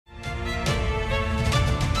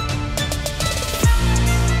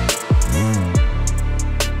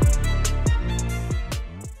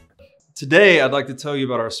Today, I'd like to tell you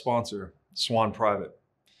about our sponsor, Swan Private.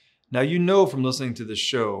 Now, you know from listening to this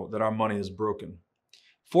show that our money is broken.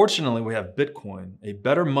 Fortunately, we have Bitcoin, a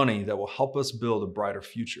better money that will help us build a brighter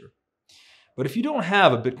future. But if you don't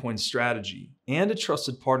have a Bitcoin strategy and a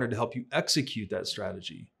trusted partner to help you execute that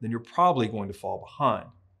strategy, then you're probably going to fall behind.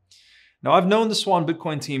 Now, I've known the Swan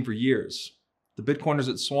Bitcoin team for years. The Bitcoiners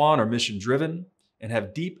at Swan are mission-driven and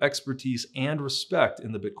have deep expertise and respect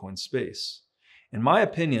in the Bitcoin space. In my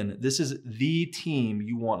opinion, this is the team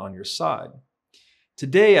you want on your side.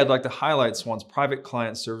 Today, I'd like to highlight Swan's Private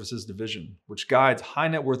Client Services division, which guides high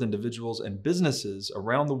net worth individuals and businesses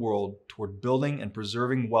around the world toward building and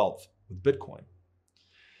preserving wealth with Bitcoin.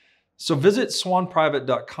 So visit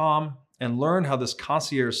swanprivate.com and learn how this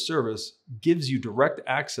concierge service gives you direct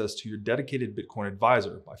access to your dedicated Bitcoin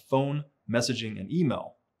advisor by phone, messaging, and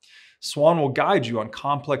email. Swan will guide you on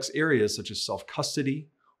complex areas such as self-custody,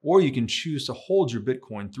 or you can choose to hold your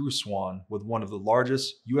Bitcoin through Swan with one of the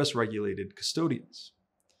largest US regulated custodians.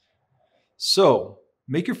 So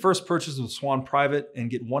make your first purchase with Swan Private and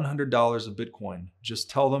get $100 of Bitcoin. Just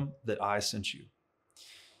tell them that I sent you.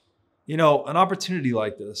 You know, an opportunity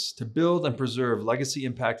like this to build and preserve legacy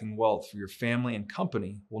impacting wealth for your family and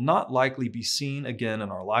company will not likely be seen again in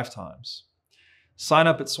our lifetimes. Sign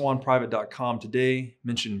up at swanprivate.com today,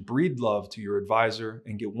 mention Breedlove to your advisor,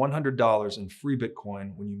 and get $100 in free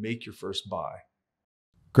Bitcoin when you make your first buy.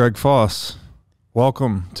 Greg Foss,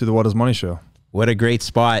 welcome to the What is Money Show. What a great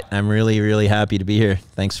spot. I'm really, really happy to be here.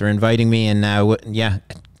 Thanks for inviting me. And yeah,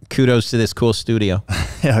 kudos to this cool studio.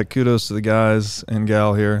 Yeah, kudos to the guys and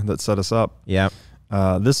gal here that set us up. Yeah.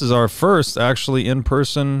 This is our first actually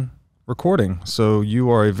in-person recording, so you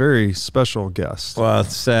are a very special guest. Well,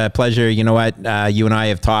 it's a pleasure. You know what? You and I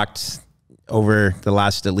have talked over the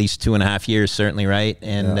last at least 2.5 years, certainly, right?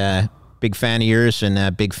 And big fan of yours and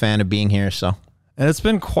a big fan of being here. So, and it's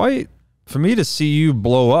been quite for me to see you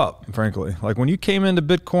blow up, frankly. Like when you came into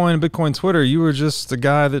Bitcoin Twitter, you were just the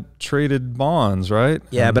guy that traded bonds, right?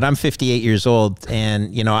 Yeah, but I'm 58 years old,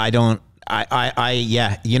 and you know,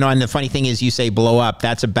 yeah, you know, and the funny thing is you say blow up.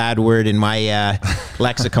 That's a bad word in my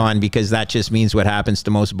lexicon because that just means what happens to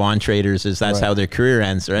most bond traders is that's how their career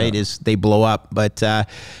ends, right? Is they blow up. But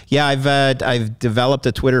yeah, I've developed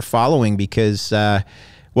a Twitter following because,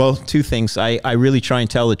 well, two things. I really try and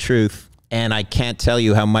tell the truth, and I can't tell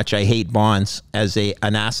you how much I hate bonds as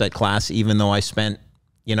an asset class, even though I spent,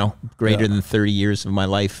 you know, greater than 30 years of my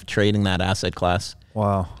life trading that asset class.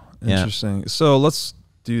 Wow, interesting. So let's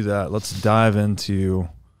do that. Let's dive into,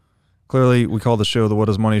 clearly we call the show the What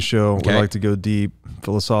is Money Show. We like to go deep,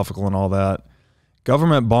 philosophical and all that.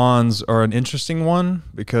 Government bonds are an interesting one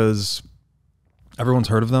because everyone's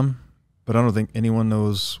heard of them, but I don't think anyone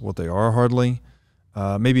knows what they are hardly.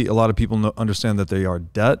 Maybe a lot of people understand that they are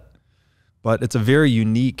debt, but it's a very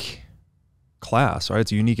unique class, right?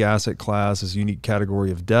 It's a unique asset class, it's a unique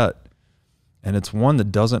category of debt, and it's one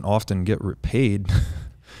that doesn't often get repaid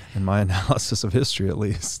in my analysis of history, at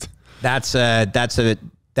least. That's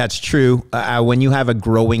true. When you have a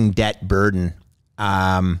growing debt burden,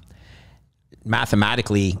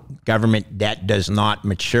 mathematically, government debt does not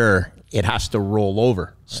mature. It has to roll over.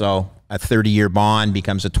 Right. So a 30-year bond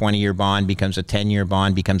becomes a 20-year bond, becomes a 10-year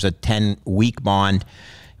bond, becomes a 10-week bond.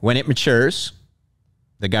 When it matures,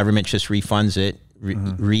 the government just refunds it,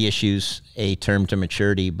 reissues a term to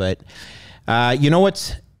maturity. But you know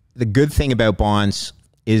what's the good thing about bonds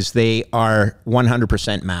is they are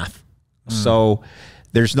 100% math. So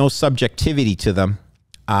there's no subjectivity to them.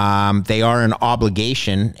 They are an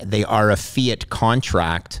obligation. They are a fiat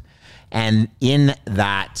contract. And in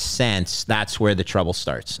that sense, that's where the trouble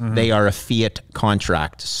starts. They are a fiat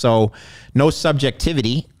contract. So no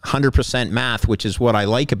subjectivity, 100% math, which is what I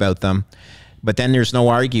like about them. But then there's no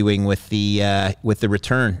arguing with the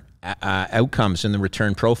return outcomes and the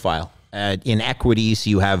return profile. In equities,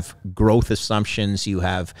 you have growth assumptions. You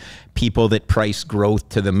have people that price growth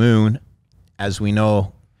to the moon. As we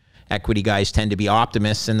know, equity guys tend to be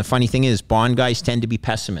optimists. And the funny thing is, bond guys tend to be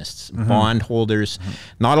pessimists. Bond holders,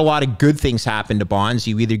 not a lot of good things happen to bonds.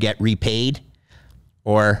 You either get repaid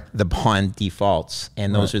or the bond defaults.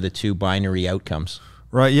 And those are the two binary outcomes.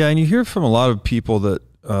 Right, yeah, and you hear from a lot of people that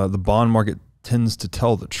the bond market tends to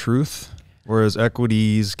tell the truth, whereas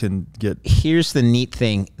equities can get... Here's the neat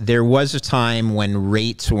thing. There was a time when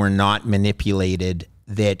rates were not manipulated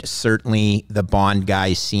that certainly the bond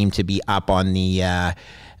guys seem to be up on the...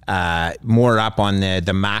 more up on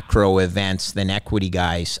the macro events than equity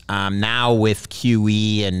guys. Now with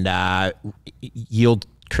QE and yield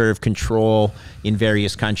curve control in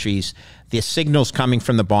various countries, the signals coming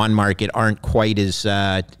from the bond market aren't quite as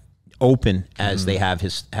open as they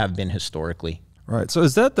have been historically. Right. So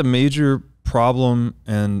is that the major problem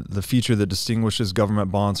and the feature that distinguishes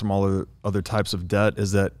government bonds from all other types of debt,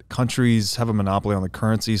 is that countries have a monopoly on the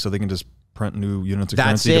currency, so they can just print new units of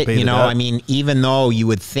currency to pay the debt? I mean, even though you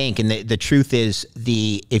would think, and the truth is,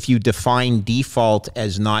 if you define default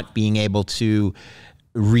as not being able to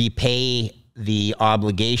repay the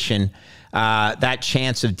obligation, that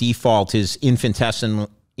chance of default is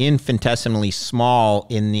infinitesimally small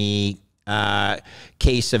in the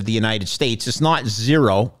case of the United States. It's not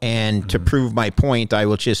zero. And to prove my point, I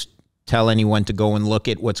will just tell anyone to go and look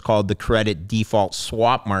at what's called the credit default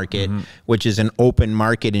swap market, which is an open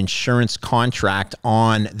market insurance contract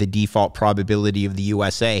on the default probability of the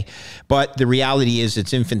USA. But the reality is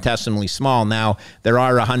it's infinitesimally small. Now, there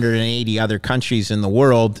are 180 other countries in the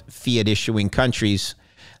world, fiat issuing countries.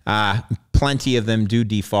 Plenty of them do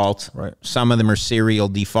default. Right. Some of them are serial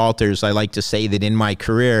defaulters. I like to say that in my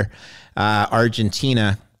career,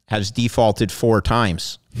 Argentina has defaulted 4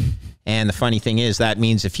 times. And the funny thing is, that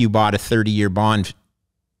means if you bought a 30-year bond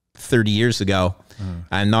 30 years ago,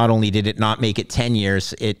 and not only did it not make it 10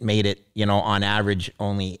 years, it made it, on average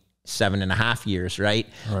only 7.5 years, right?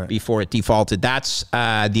 Before it defaulted. That's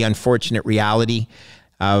the unfortunate reality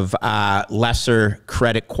of lesser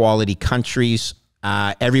credit quality countries.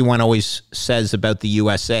 Everyone always says about the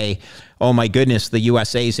USA, oh my goodness, the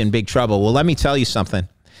USA is in big trouble. Well, let me tell you something.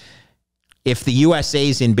 If the USA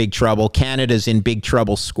is in big trouble, Canada's in big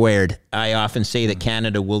trouble squared. I often say that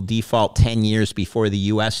Canada will default 10 years before the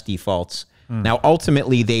US defaults. Now,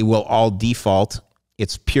 ultimately, they will all default.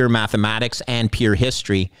 It's pure mathematics and pure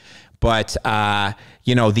history. But, the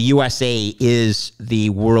USA is the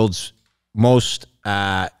world's most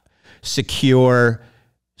secure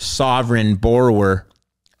sovereign borrower.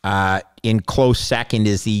 In close second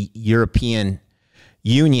is the European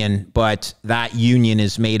Union, but that union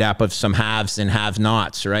is made up of some haves and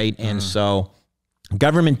have-nots, right? And so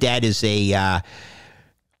government debt is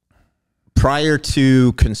prior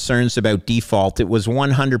to concerns about default, it was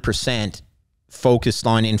 100% focused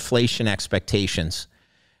on inflation expectations.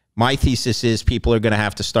 My thesis is people are going to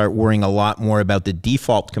have to start worrying a lot more about the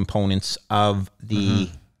default components of the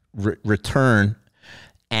return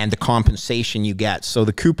and the compensation you get. So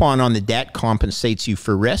the coupon on the debt compensates you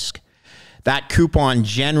for risk. That coupon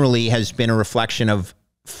generally has been a reflection of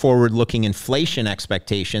forward-looking inflation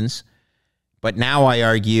expectations. But now I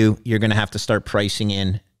argue you're going to have to start pricing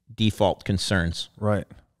in default concerns. Right,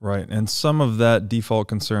 right. And some of that default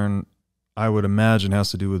concern, I would imagine, has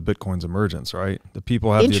to do with Bitcoin's emergence, right? The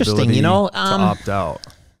people have the ability to opt out.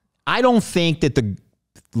 I don't think that the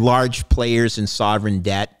large players in sovereign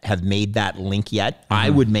debt have made that link yet. I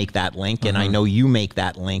would make that link, and I know you make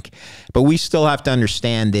that link. But we still have to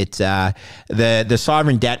understand that the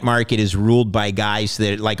sovereign debt market is ruled by guys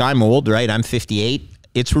that, like, I'm old, right? I'm 58.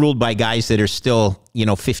 It's ruled by guys that are still,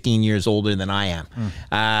 15 years older than I am.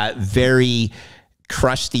 Very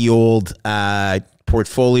crusty old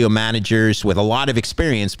portfolio managers with a lot of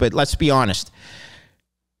experience. But let's be honest.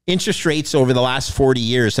 Interest rates over the last 40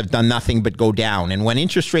 years have done nothing but go down. And when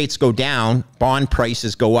interest rates go down, bond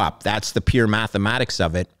prices go up. That's the pure mathematics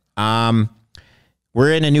of it.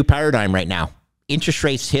 We're in a new paradigm right now. Interest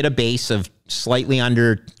rates hit a base of slightly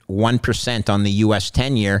under 1% on the US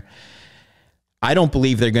 10-year. I don't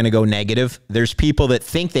believe they're going to go negative. There's people that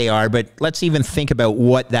think they are, but let's even think about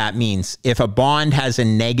what that means. If a bond has a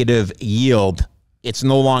negative yield, it's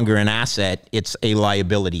no longer an asset, it's a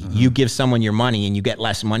liability. You give someone your money and you get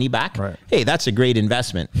less money back. Right. Hey, that's a great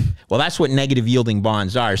investment. Well, that's what negative yielding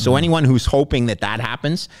bonds are. So anyone who's hoping that that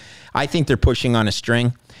happens, I think they're pushing on a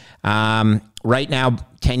string. Right now,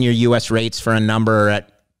 10-year US rates for a number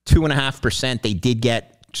at 2.5%. They did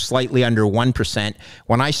get slightly under 1%.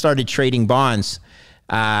 When I started trading bonds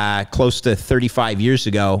close to 35 years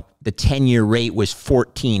ago, the 10-year rate was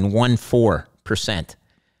 14%.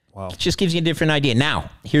 Wow. It just gives you a different idea. Now,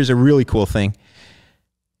 here's a really cool thing.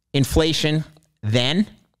 Inflation then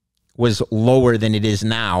was lower than it is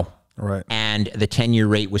now. Right. And the 10-year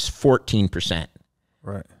rate was 14%.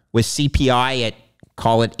 Right. With CPI at,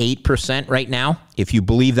 call it 8% right now, if you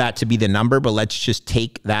believe that to be the number, but let's just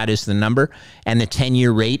take that as the number, and the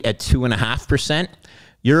 10-year rate at 2.5%,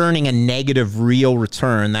 you're earning a negative real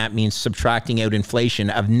return. That means subtracting out inflation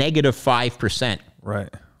of negative 5%. Right.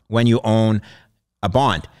 When you own a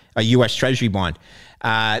bond, a U.S. Treasury bond.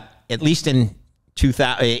 At least in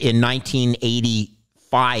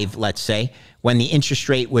 1985, let's say, when the interest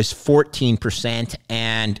rate was 14%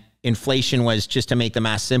 and inflation was, just to make the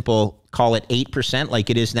math simple, call it 8% like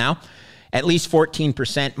it is now, at least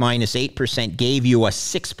 14% minus 8% gave you a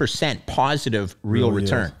 6% positive real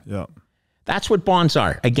return. Yeah. That's what bonds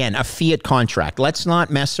are. Again, a fiat contract. Let's not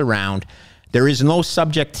mess around. There is no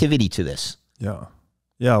subjectivity to this. Yeah.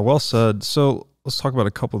 Yeah, well said. So let's talk about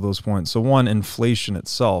a couple of those points. So one, inflation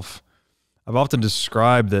itself. I've often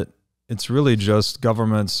described that it's really just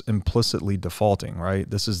governments implicitly defaulting, right?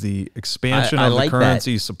 This is the expansion of the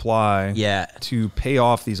currency supply to pay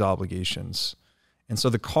off these obligations. And so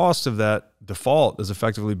the cost of that default is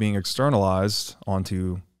effectively being externalized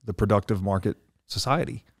onto the productive market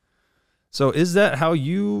society. So is that how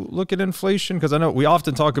you look at inflation? Because I know we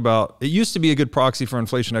often talk about, it used to be a good proxy for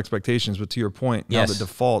inflation expectations, but to your point, now the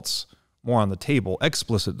default's more on the table,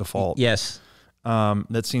 explicit default. Yes.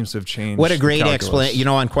 That seems to have changed. What a great explanation. You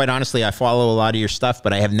know, and quite honestly, I follow a lot of your stuff,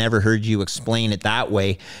 but I have never heard you explain it that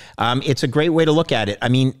way. It's a great way to look at it. I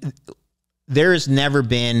mean, there has never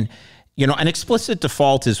been, you know, an explicit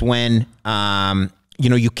default is when, you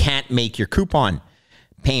know, you can't make your coupon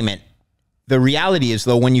payment. The reality is,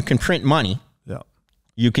 though, when you can print money,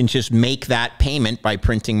 you can just make that payment by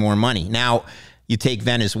printing more money. Now, you take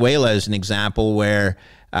Venezuela as an example where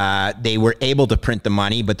they were able to print the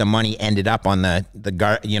money, but the money ended up on in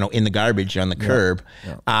the garbage on the curb.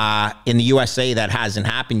 In the USA, that hasn't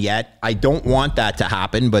happened yet. I don't want that to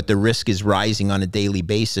happen, but the risk is rising on a daily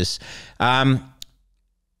basis.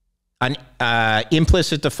 An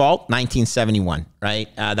implicit default, 1971, right?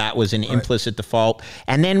 That was an implicit default.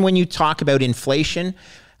 And then when you talk about inflation,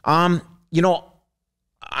 you know,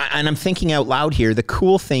 and I'm thinking out loud here, the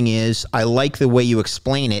cool thing is, I like the way you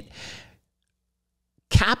explain it.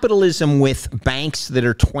 Capitalism with banks that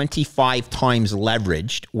are 25 times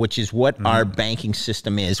leveraged, which is what our banking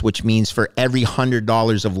system is, which means for every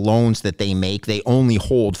 $100 of loans that they make, they only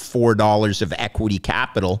hold $4 of equity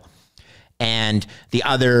capital. And the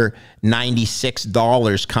other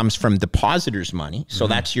 $96 comes from depositors' money. So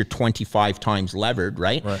that's your 25 times levered,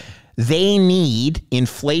 right? They need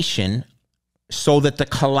inflation so that the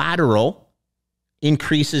collateral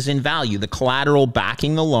increases in value. The collateral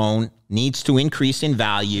backing the loan needs to increase in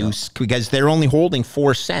value because they're only holding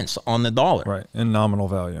 4 cents on the dollar. Right, in nominal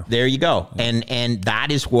value. There you go. And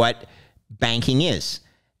that is what banking is.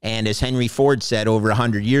 And as Henry Ford said over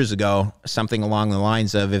 100 years ago, something along the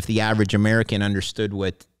lines of, if the average American understood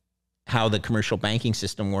how the commercial banking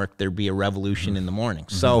system worked, there'd be a revolution in the morning.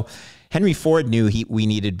 So Henry Ford knew we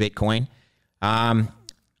needed Bitcoin.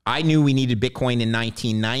 I knew we needed Bitcoin in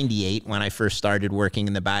 1998 when I first started working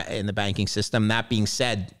in the banking system. That being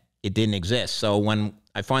said, it didn't exist. So when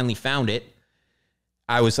I finally found it,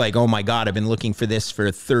 I was like, oh my God, I've been looking for this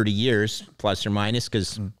for 30 years, plus or minus,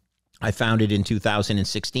 because I found it in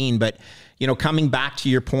 2016. But, you know, coming back to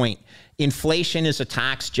your point, inflation is a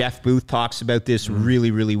tax. Jeff Booth talks about this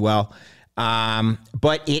really, really well.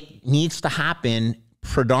 But it needs to happen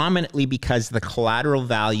predominantly because the collateral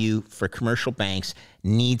value for commercial banks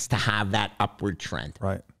needs to have that upward trend.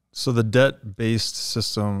 Right. So the debt-based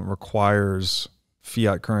system requires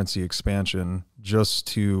fiat currency expansion just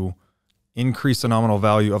to increase the nominal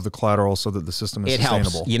value of the collateral so that the system is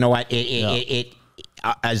sustainable. Helps. You know what?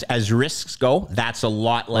 As risks go, that's a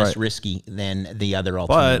lot less risky than the other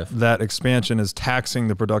alternative. But that expansion is taxing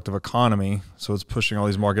the productive economy, so it's pushing all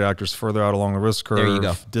these market actors further out along the risk curve, there you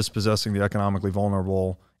go. Dispossessing the economically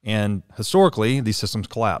vulnerable, and historically, these systems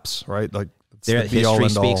collapse, right? Like history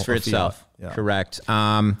speaks for itself. Yeah. Correct.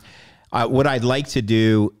 What I'd like to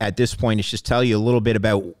do at this point is just tell you a little bit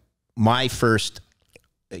about my first,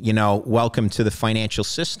 welcome to the financial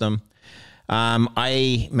system.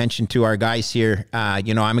 I mentioned to our guys here,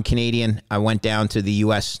 I'm a Canadian. I went down to the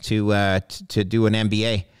US to do an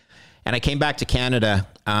MBA, and I came back to Canada,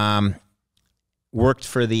 worked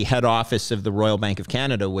for the head office of the Royal Bank of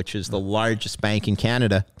Canada, which is the largest bank in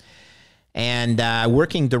Canada, and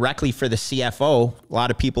working directly for the CFO. A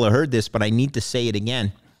lot of people have heard this, but I need to say it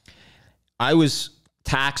again. I was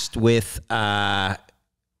tasked with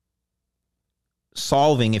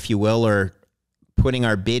solving, if you will, or putting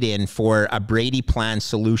our bid in for a Brady plan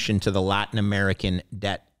solution to the Latin American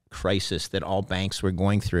debt crisis that all banks were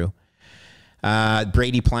going through.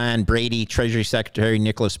 Brady plan, Treasury Secretary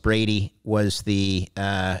Nicholas Brady was the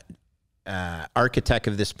architect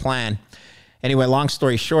of this plan. Anyway, long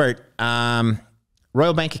story short,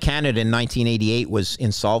 Royal Bank of Canada in 1988 was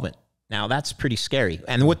insolvent. Now, that's pretty scary.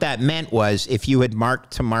 And what that meant was if you had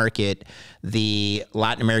marked to market the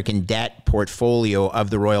Latin American debt portfolio of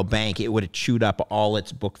the Royal Bank, it would have chewed up all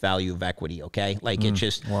its book value of equity, okay? Like it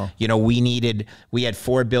just, we had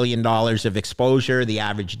 $4 billion of exposure. The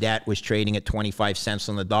average debt was trading at 25 cents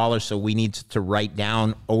on the dollar. So we needed to write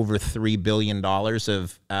down over $3 billion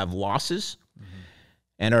of losses.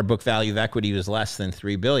 And our book value of equity was less than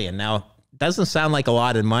 $3 billion. Now, doesn't sound like a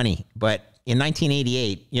lot of money, but in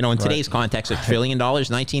 1988, you know, in today's context, $1 trillion,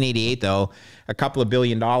 1988, though, a couple of $1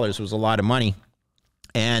 billion was a lot of money.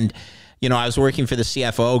 And, you know, I was working for the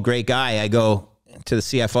CFO, great guy. I go to the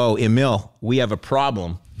CFO, Emil, we have a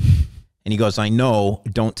problem. And he goes, I know,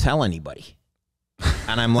 don't tell anybody.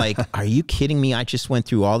 And I'm like, are you kidding me? I just went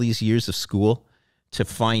through all these years of school to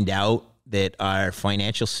find out that our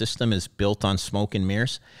financial system is built on smoke and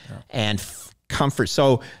mirrors and comfort.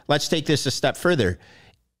 So let's take this a step further.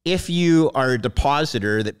 If you are a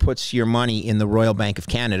depositor that puts your money in the Royal Bank of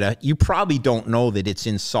Canada, you probably don't know that it's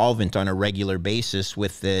insolvent on a regular basis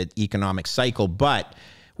with the economic cycle. But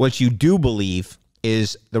what you do believe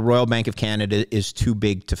is the Royal Bank of Canada is too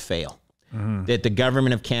big to fail. That the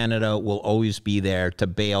government of Canada will always be there to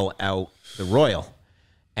bail out the Royal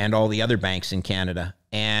and all the other banks in Canada.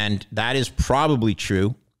 And that is probably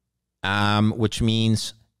true, which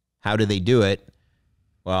means how do they do it?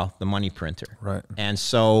 Well, the money printer. Right. And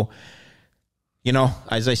so, you know,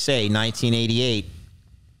 as I say, 1988,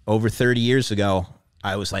 over 30 years ago,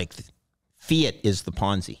 I was like, Fiat is the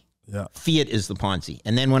Ponzi. Yeah. Fiat is the Ponzi.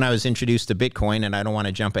 And then when I was introduced to Bitcoin, and I don't want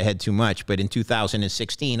to jump ahead too much, but in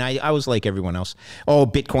 2016, I was like everyone else. Oh,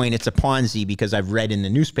 Bitcoin, it's a Ponzi because I've read in the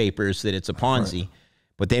newspapers that it's a Ponzi. Right.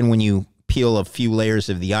 But then when you peel a few layers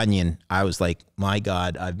of the onion, I was like, my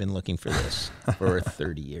God, I've been looking for this for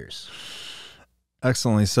 30 years.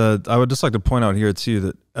 Excellently said. I would just like to point out here too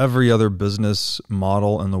that every other business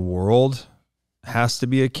model in the world has to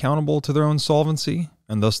be accountable to their own solvency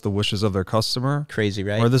and thus the wishes of their customer. Crazy,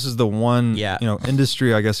 right? Or this is the one, you know,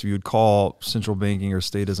 industry, I guess you would call central banking or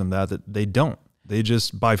statism that they don't. They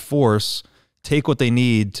just by force take what they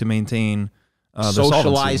need to maintain their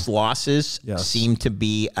socialized solvency. Losses seem to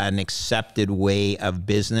be an accepted way of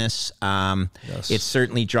business. It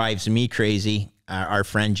certainly drives me crazy. Our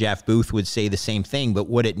friend Jeff Booth would say the same thing, but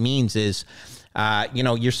what it means is, you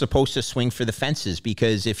know, you're supposed to swing for the fences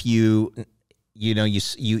because if you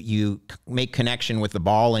make connection with the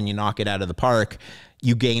ball and you knock it out of the park,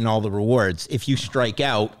 you gain all the rewards. If you strike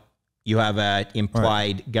out, you have an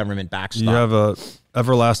implied government backstop. You have a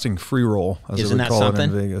everlasting free roll, as Isn't they would that call something?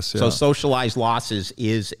 it in Vegas. Yeah. So socialized losses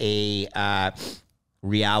is a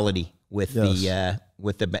reality with the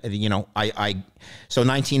you know, so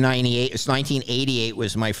 1988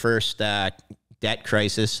 was my first debt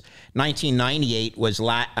crisis. 1998 was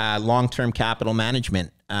long-term capital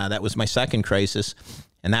management. That was my second crisis.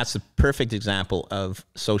 And that's a perfect example of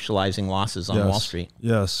socializing losses on Wall Street.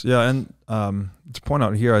 Yes. Yeah. And to point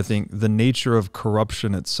out here, I think the nature of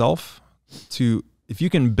corruption itself, if you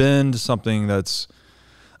can bend something that's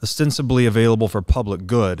ostensibly available for public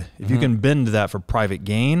good, if you can bend that for private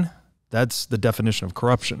gain, that's the definition of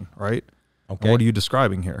corruption, right? Okay. And what are you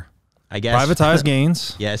describing here? I guess. Privatized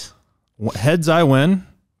gains. Yes. Heads I win,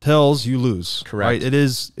 tails you lose. Correct. Right? It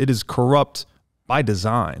is corrupt by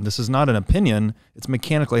design. This is not an opinion. It's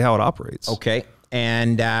mechanically how it operates. Okay.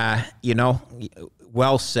 And, you know,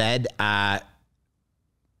 well said.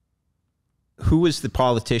 Who was the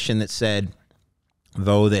politician that said,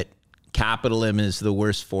 though, that capitalism is the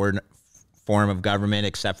worst form of government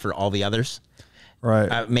except for all the others?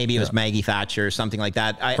 Right. Maybe it was Maggie Thatcher or something like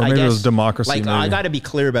that. Or maybe it was democracy. Like, maybe. I got to be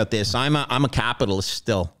clear about this. I'm a capitalist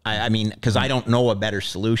still. I mean, because I don't know a better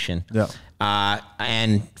solution. Yeah.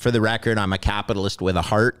 And for the record, I'm a capitalist with a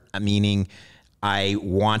heart, meaning I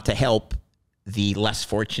want to help the less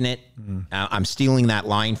fortunate. I'm stealing that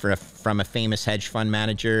line from a famous hedge fund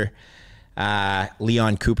manager,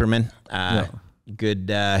 Leon Cooperman.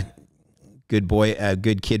 Good boy, a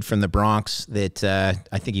good kid from the Bronx that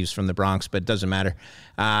I think he was from the Bronx, but it doesn't matter.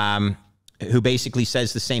 Who basically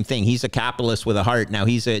says the same thing. He's a capitalist with a heart. Now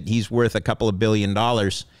he's worth a couple of $1 billion,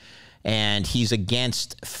 and he's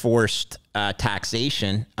against forced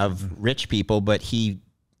taxation of rich people, but he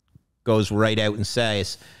goes right out and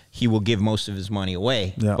says he will give most of his money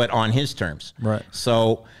away, but on his terms. Right.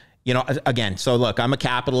 So, you know, again, so look, I'm a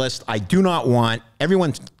capitalist. I do not want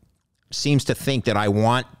everyone seems to think that I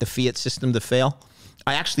want the fiat system to fail.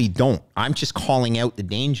 I actually don't. I'm just calling out the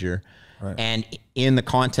danger. Right. And in the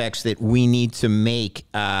context that we need to make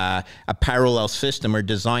a parallel system or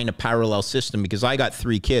design a parallel system, because I got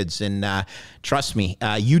 3 kids, and trust me,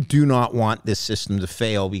 you do not want this system to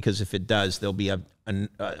fail, because if it does, there'll be a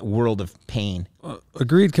world of pain.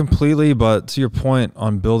 Agreed completely. But to your point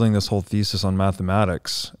on building this whole thesis on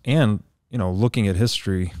mathematics and, you know, looking at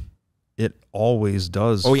history, it always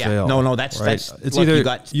does fail. No, that's right? It's look,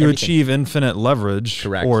 either you achieve infinite leverage,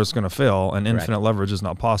 or it's going to fail, and infinite leverage is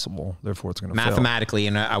not possible. Therefore, it's going to fail. Mathematically,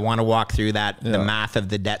 and I want to walk through that, the math of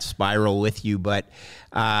the debt spiral with you. But,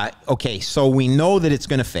 okay, so we know that it's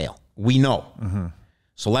going to fail. We know.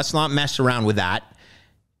 So let's not mess around with that.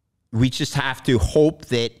 we just have to hope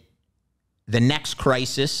that the next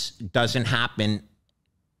crisis doesn't happen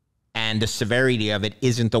and the severity of it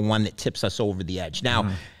isn't the one that tips us over the edge.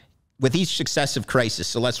 Now, with each successive crisis,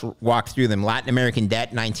 so let's walk through them. Latin American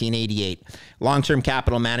debt, 1988. Long-term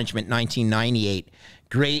capital management, 1998.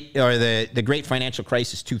 The Great Financial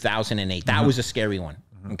Crisis, 2008. That was a scary one.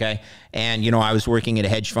 Okay. And, you know, I was working at a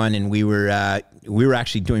hedge fund and we were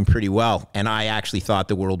actually doing pretty well. And I actually thought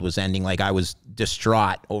the world was ending. Like, I was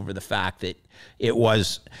distraught over the fact that it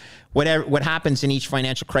was what happens in each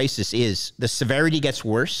financial crisis is the severity gets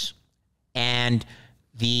worse and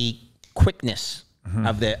the quickness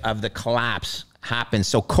of the collapse happens.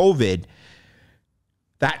 So COVID,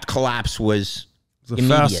 that collapse was the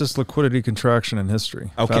immediate. Fastest liquidity contraction in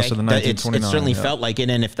history. Okay, faster than 1929. it certainly felt like it,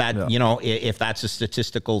 and if that, you know, if that's a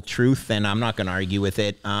statistical truth, then I'm not going to argue with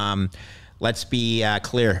it. Let's be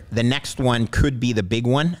clear. The next one could be the big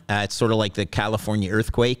one. It's sort of like the California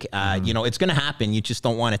earthquake. You know, it's going to happen. You just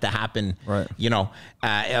don't want it to happen. Right. You know.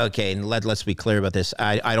 Okay, and let's be clear about this.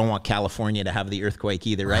 I don't want California to have the earthquake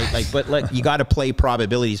either, right? Like, but like, you got to play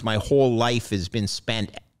probabilities. My whole life has been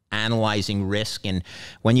spent analyzing risk, and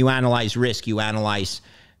when you analyze risk, you analyze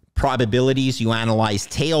probabilities, you analyze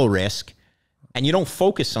tail risk, and you don't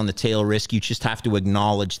focus on the tail risk. You just have to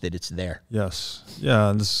acknowledge that it's there. Yes. Yeah.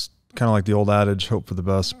 And this is kind of like the old adage, hope for the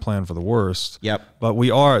best, plan for the worst. Yep. But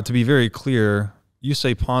we are, to be very clear, you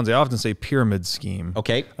say Ponzi, I often say pyramid scheme.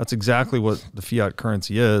 Okay. That's exactly what the fiat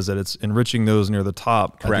currency is, that it's enriching those near the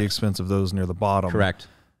top Correct. at the expense of those near the bottom. Correct.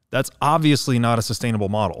 That's obviously not a sustainable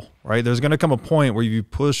model, right? There's going to come a point where you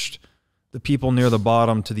pushed the people near the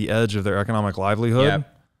bottom to the edge of their economic livelihood.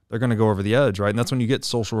 Yep. They're going to go over the edge, right? And that's when you get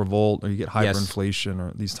social revolt or you get hyperinflation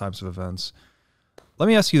or these types of events. Let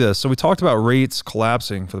me ask you this. So we talked about rates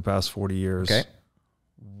collapsing for the past 40 years. Okay.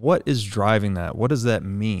 What is driving that? What does that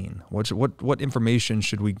mean? What information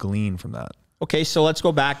should we glean from that? Okay, so let's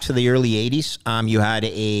go back to the early 80s. You had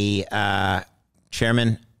a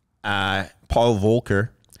chairman, Paul Volcker,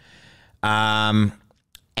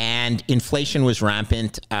 and inflation was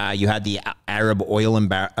rampant. You had the Arab oil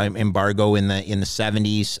embargo in the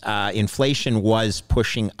 70s. Inflation was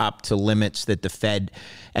pushing up to limits that the Fed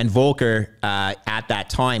and Volcker at that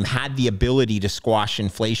time had the ability to squash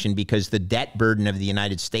inflation because the debt burden of the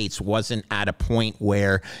United States wasn't at a point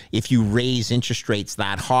where if you raise interest rates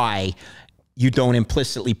that high, you don't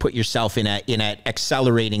implicitly put yourself in an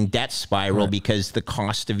accelerating debt spiral because the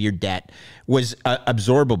cost of your debt was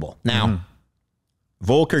absorbable. Now,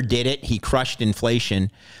 Volcker did it. He crushed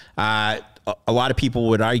inflation. A lot of people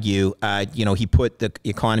would argue, you know, he put the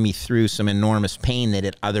economy through some enormous pain that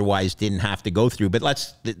it otherwise didn't have to go through. But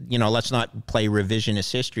let's not play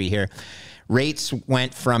revisionist history here. Rates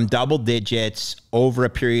went from double digits over a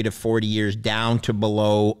period of 40 years down to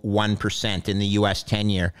below 1% in the U.S.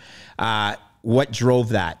 10-year. What drove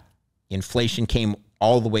that? Inflation came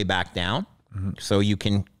all the way back down. So you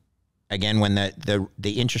can, again, when the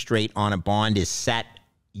interest rate on a bond is set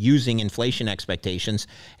using inflation expectations,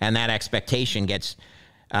 and that expectation gets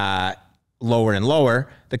lower and lower,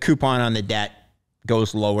 the coupon on the debt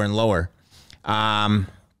goes lower and lower.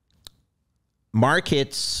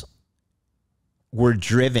 Markets were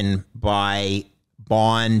driven by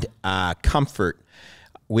bond comfort.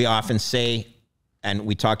 We often say, and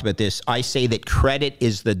we talked about this, I say that credit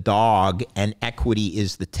is the dog and equity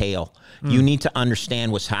is the tail. You need to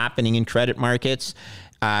understand what's happening in credit markets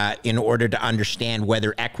in order to understand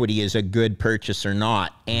whether equity is a good purchase or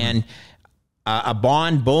not. And a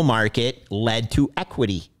bond bull market led to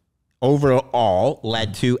equity. Overall,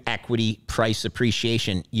 led to equity price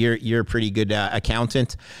appreciation. You're a pretty good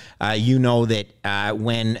accountant. You know that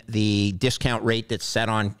when the discount rate that's set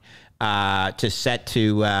on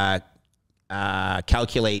to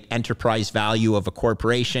calculate enterprise value of a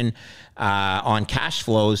corporation on cash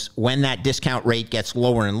flows, when that discount rate gets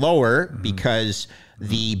lower and lower because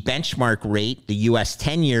the benchmark rate, the US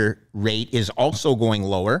 10-year rate, is also going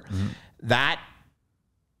lower, that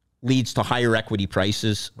leads to higher equity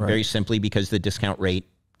prices, very simply because the discount rate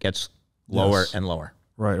gets lower and lower.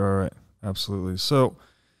 Right. Absolutely. So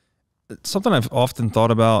something I've often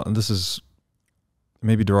thought about, and this is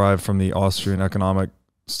maybe derived from the Austrian economic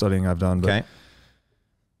studying I've done, but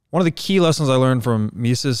one of the key lessons I learned from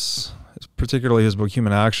Mises, particularly his book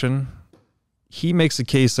Human Action, he makes the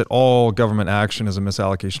case that all government action is a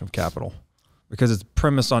misallocation of capital because it's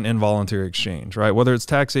premised on involuntary exchange, right? Whether it's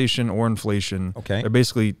taxation or inflation, they're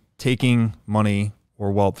basically taking money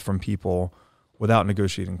or wealth from people without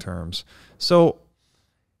negotiating terms. So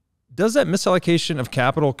does that misallocation of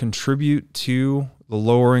capital contribute to the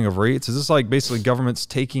lowering of rates? Is this like basically governments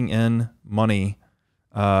taking in money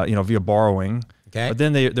via borrowing Okay. But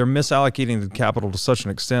then they're misallocating the capital to such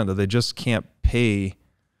an extent that they just can't pay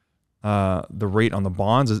the rate on the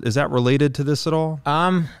bonds. Is that related to this at all?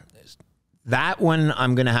 That one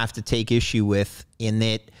I'm going to have to take issue with, in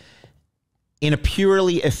that in a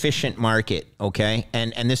purely efficient market, okay?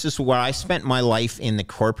 And this is where I spent my life, in the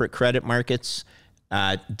corporate credit markets,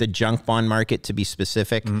 the junk bond market to be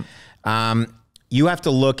specific. You have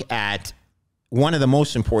to look at, one of the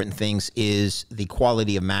most important things is the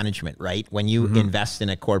quality of management, right? When you invest in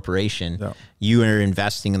a corporation, you are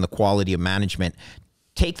investing in the quality of management.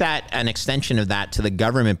 Take that, an extension of that, to the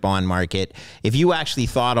government bond market. If you actually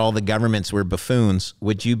thought all the governments were buffoons,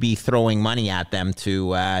 would you be throwing money at them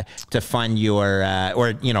to fund your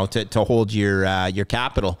or you know, to hold your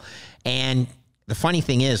capital? And the funny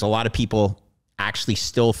thing is, a lot of people actually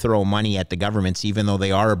still throw money at the governments, even though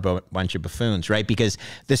they are a bunch of buffoons, right? Because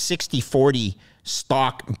the 60-40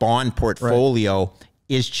 stock bond portfolio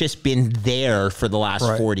is just been there for the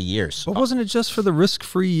last 40 years. But wasn't it just for the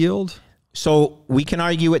risk-free yield? So we can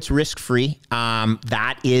argue it's risk-free.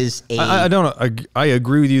 That is a... I don't. I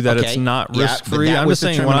agree with you that it's not risk-free. Yeah, I'm just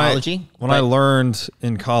saying, when I learned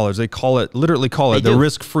in college, they literally call it the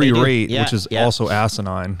risk-free rate, which is also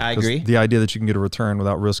asinine. I agree. The idea that you can get a return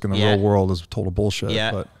without risk in the real world is total bullshit.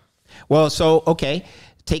 Yeah. But. Well, so, okay,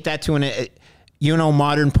 take that to an... You know,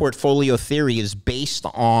 modern portfolio theory is based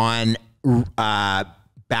on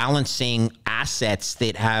balancing assets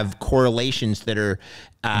that have correlations that are...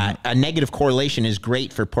 a negative correlation is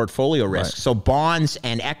great for portfolio risk. So bonds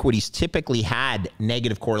and equities typically had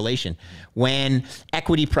negative correlation. When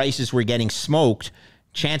equity prices were getting smoked,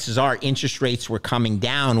 chances are interest rates were coming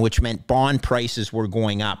down, which meant bond prices were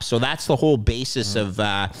going up. So that's the whole basis of...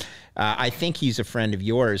 I think he's a friend of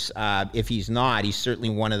yours. If he's not, he's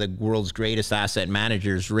certainly one of the world's greatest asset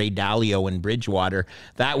managers, Ray Dalio in Bridgewater.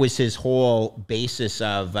 That was his whole basis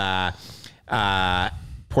of...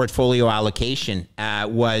 portfolio allocation,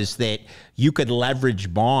 was that you could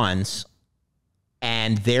leverage bonds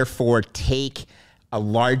and therefore take a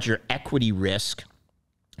larger equity risk,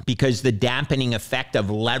 because the dampening effect of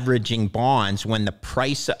leveraging bonds, when the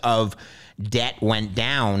price of debt went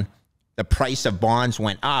down, the price of bonds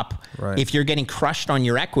went up. If you're getting crushed on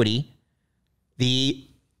your equity, the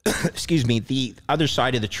the other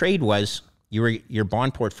side of the trade was your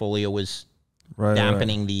bond portfolio was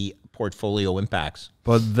dampening the portfolio impacts.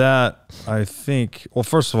 But that, I think, well,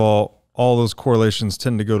 first of all those correlations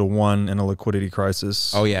tend to go to one in a liquidity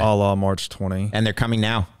crisis. Oh, yeah. A la March 20. And they're coming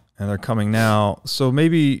now. So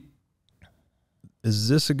maybe, is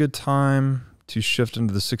this a good time to shift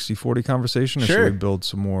into the 60-40 conversation, or should we build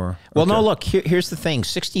some more? Well, no, look, here's the thing.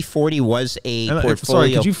 60-40 was a portfolio.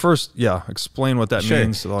 Sorry, could you first, explain what that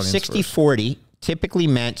means to the audience? 60-40 typically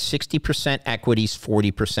meant 60% equities,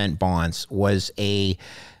 40% bonds, was a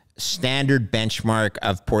standard benchmark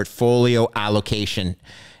of portfolio allocation.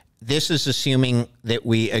 This is assuming that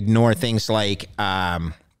we ignore things like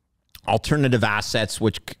alternative assets,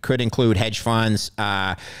 which could include hedge funds,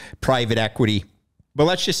 private equity. But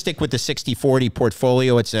let's just stick with the 60-40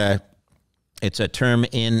 portfolio. It's a term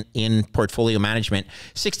in portfolio management.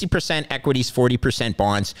 60% equities, 40%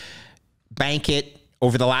 bonds. Bank it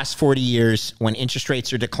over the last 40 years when interest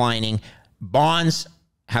rates are declining. Bonds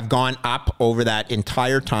have gone up over that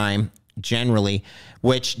entire time, generally,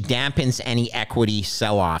 which dampens any equity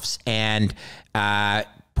sell-offs. And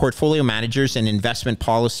portfolio managers and investment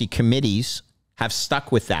policy committees have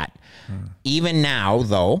stuck with that. Even now,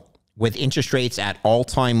 though, with interest rates at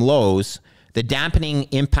all-time lows, the dampening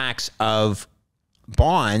impacts of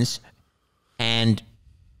bonds and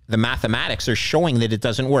the mathematics are showing that it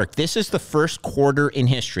doesn't work. This is the first quarter in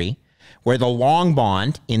history where the long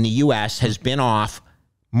bond in the U.S. has been off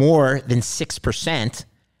more than 6%,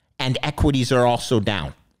 and equities are also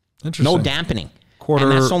down. Interesting. No dampening. Quarter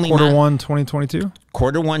 1, 2022?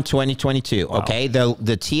 Quarter 1, 2022. Wow. Okay. The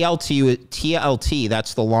TLT,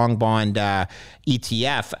 that's the long bond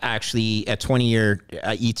ETF, actually a 20-year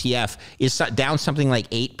ETF, is down something like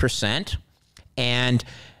 8%. And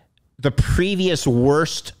the previous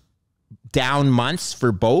worst down months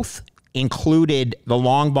for both included the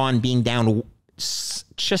long bond being down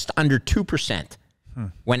just under 2%.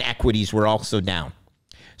 When equities were also down.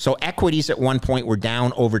 So equities at one point were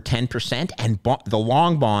down over 10%, and the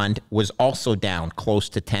long bond was also down close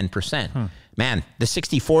to 10%. Man, the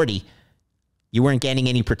 60-40, you weren't getting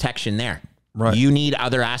any protection there. You need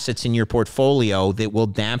other assets in your portfolio that will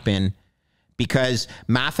dampen, because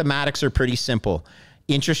mathematics are pretty simple.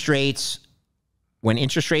 Interest rates, when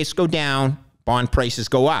interest rates go down, bond prices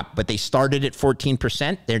go up, but they started at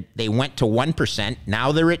 14%. They went to 1%.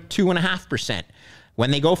 Now they're at 2.5%. When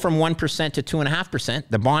they go from 1% to 2.5%,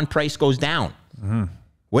 the bond price goes down.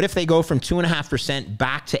 What if they go from 2.5%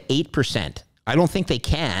 back to 8%? I don't think they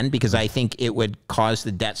can, because I think it would cause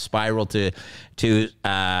the debt spiral to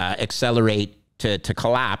accelerate, to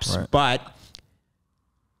collapse. Right. But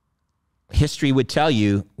history would tell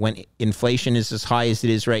you, when inflation is as high as it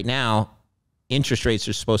is right now, interest rates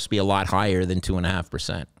are supposed to be a lot higher than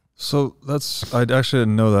 2.5%. So I actually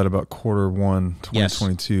didn't know that about Q1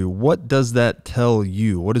 2022. Yes. What does that tell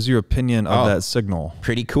you? What is your opinion of that signal?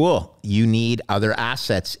 Pretty cool. You need other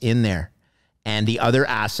assets in there. And the other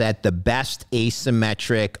asset, the best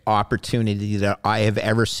asymmetric opportunity that I have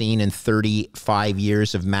ever seen in 35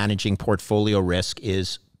 years of managing portfolio risk,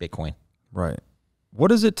 is Bitcoin. Right. What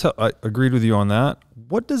does it tell? I agreed with you on that.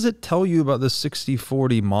 What does it tell you about the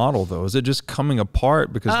 60-40 model, though? Is it just coming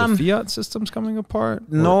apart because the fiat system's coming apart?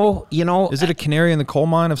 No, you know. Is it a canary in the coal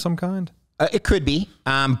mine of some kind? It could be.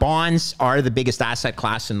 Bonds are the biggest asset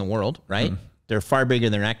class in the world, right? They're far bigger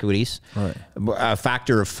than equities. Right. A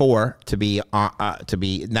factor of 4 to be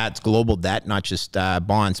that's global debt, not just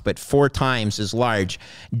bonds, but 4 times as large.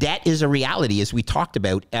 Debt is a reality, as we talked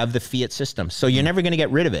about, of the fiat system. So you're never going to get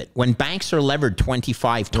rid of it. When banks are levered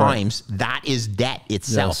 25 times, that is debt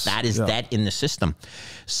itself. Yes. That is debt in the system.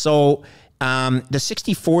 So the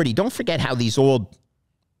 60-40, don't forget how these old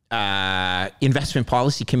investment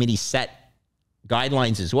policy committees set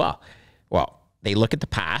guidelines as well. Well, they look at the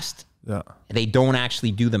past. Yeah. They don't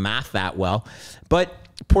actually do the math that well. But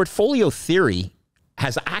portfolio theory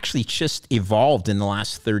has actually just evolved in the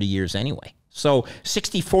last 30 years anyway. So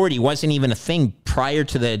 60-40 wasn't even a thing prior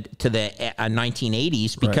to the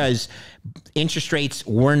 1980s, because interest rates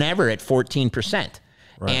were never at 14%.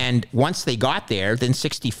 Right. And once they got there, then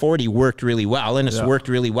 60-40 worked really well, and it's worked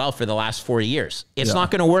really well for the last 40 years. It's not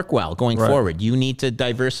going to work well going forward. You need to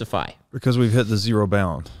diversify. Because we've hit the zero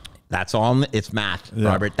bound. That's all. It's math,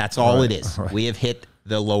 Robert. That's all it is. We have hit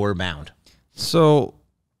the lower bound. So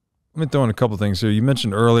let me throw in a couple things here. You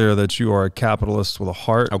mentioned earlier that you are a capitalist with a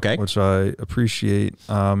heart, which I appreciate.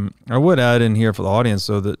 I would add in here for the audience,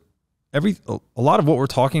 though, that a lot of what we're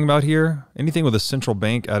talking about here, anything with a central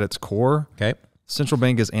bank at its core, central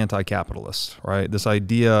bank is anti-capitalist, right? This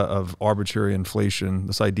idea of arbitrary inflation,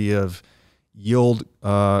 this idea of yield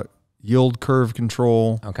curve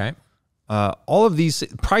control. All of these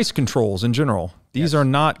price controls in general, these are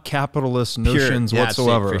not capitalist notions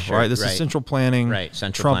whatsoever, right? This is central planning,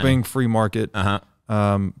 trumping free market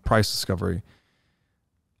price discovery.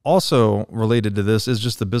 Also related to this is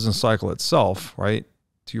just the business cycle itself, right?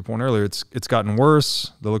 To your point earlier, it's gotten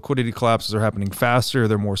worse. The liquidity collapses are happening faster.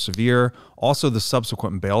 They're more severe. Also, the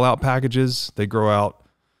subsequent bailout packages, they grow out,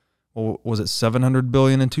 what was it, $700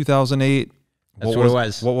 billion in 2008? That's what it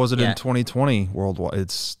was. What was it in 2020 worldwide?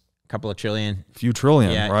 It's couple of trillion, few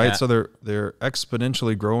trillion, right? So they're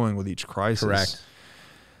exponentially growing with each crisis. Correct.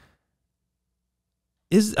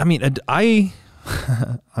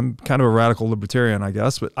 I'm kind of a radical libertarian, I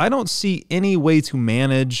guess, but I don't see any way to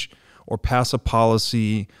manage or pass a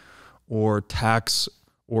policy or tax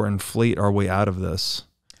or inflate our way out of this.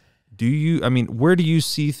 Do you? I mean, where do you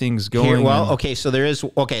see things going?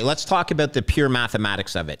 Let's talk about the pure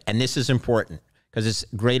mathematics of it, and this is important. Because it's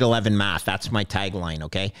grade 11 math. That's my tagline,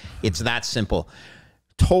 okay? It's that simple.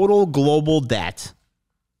 Total global debt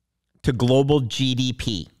to global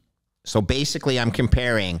GDP. So basically, I'm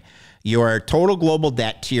comparing your total global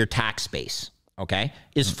debt to your tax base, okay,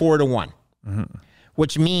 is 4 to 1.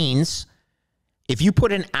 Which means if you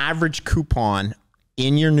put an average coupon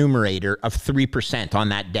in your numerator of 3% on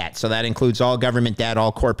that debt, so that includes all government debt,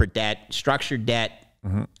 all corporate debt, structured debt,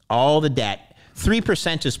 all the debt,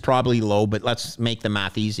 3% is probably low, but let's make the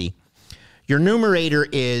math easy. Your numerator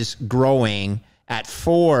is growing at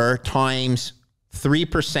 4 times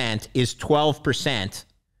 3% is 12%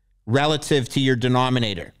 relative to your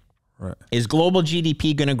denominator. Right. Is global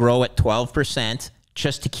GDP going to grow at 12%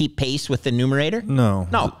 just to keep pace with the numerator? No.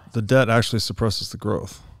 The debt actually suppresses the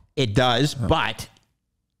growth. It does, but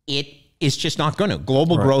it is just not going to.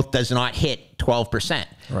 Global growth does not hit 12%.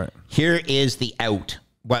 Right. Here is the out.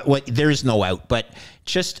 There is no out, but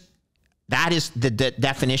just that is the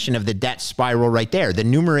definition of the debt spiral right there. The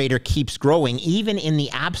numerator keeps growing even in the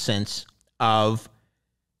absence of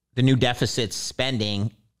the new deficit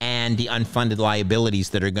spending and the unfunded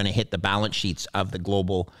liabilities that are going to hit the balance sheets of the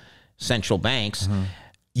global central banks.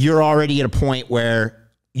 You're already at a point where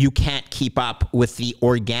you can't keep up with the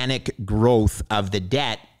organic growth of the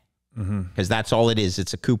debt, because that's all it is.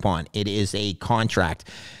 It's a coupon. It is a contract.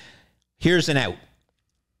 Here's an out.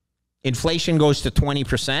 Inflation goes to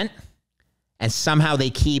 20%, and somehow they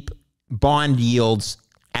keep bond yields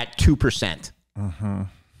at 2%.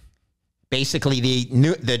 basically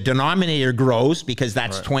the denominator grows because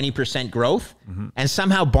that's 20% growth. And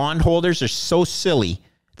somehow bondholders are so silly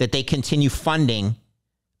that they continue funding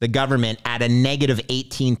the government at a negative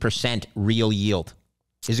 18% real yield.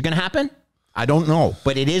 Is it going to happen? I don't know,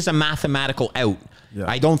 but it is a mathematical out.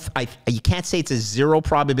 Yeah. You can't say it's a zero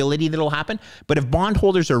probability that it'll happen, but if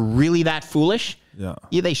bondholders are really that foolish,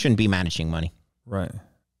 they shouldn't be managing money. Right.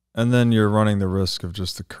 And then you're running the risk of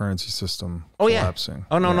just the currency system collapsing.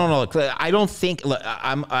 Oh, no. I don't think, look,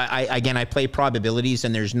 I play probabilities,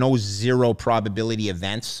 and there's no zero probability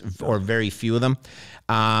events, or very few of them.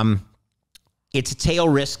 It's a tail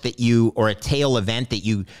risk or a tail event that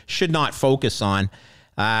you should not focus on.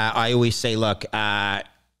 I always say, look,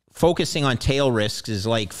 focusing on tail risks is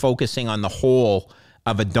like focusing on the hole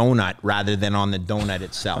of a donut rather than on the donut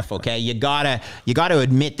itself. Okay, you gotta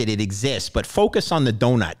admit that it exists, but focus on the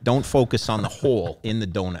donut. Don't focus on the hole in the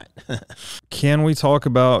donut. Can we talk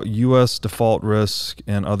about U.S. default risk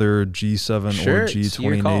and other G7 or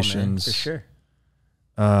G20 nations? For sure.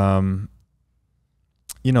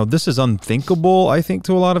 This is unthinkable, I think,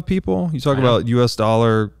 to a lot of people. You talk about U.S.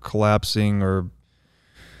 dollar collapsing,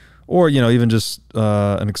 or even just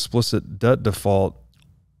an explicit debt default.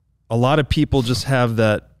 A lot of people just have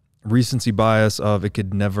that recency bias of it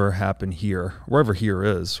could never happen here, wherever here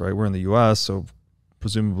is, right? We're in the U.S., so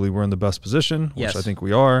presumably we're in the best position, which I think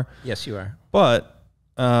we are. Yes, you are. But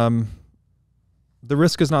the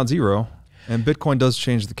risk is not zero. And Bitcoin does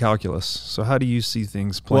change the calculus. So how do you see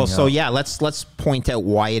things playing out? Let's point out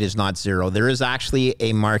why it is not zero. There is actually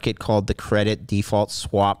a market called the credit default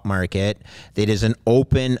swap market that is an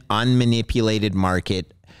open, unmanipulated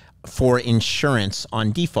market for insurance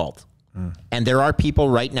on default. And there are people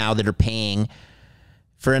right now that are paying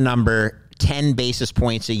for a number 10 basis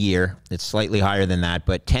points a year. It's slightly higher than that,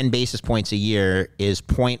 but 10 basis points a year is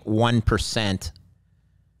 0.1%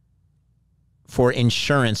 for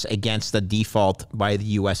insurance against the default by the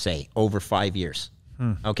USA over 5 years.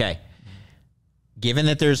 Okay. Given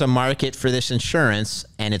that there's a market for this insurance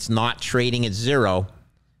and it's not trading at zero,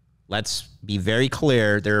 let's be very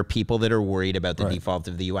clear, there are people that are worried about the default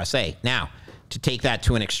of the USA. Now, to take that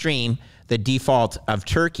to an extreme, the default of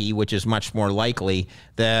Turkey, which is much more likely,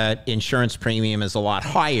 the insurance premium is a lot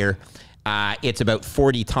higher. It's about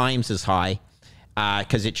 40 times as high,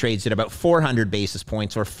 because it trades at about 400 basis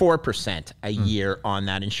points or 4% a year on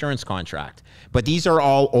that insurance contract. But these are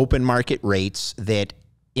all open market rates that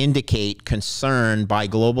indicate concern by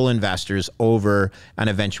global investors over an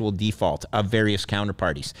eventual default of various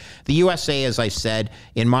counterparties. The USA, as I said,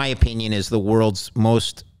 in my opinion, is the world's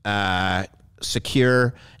most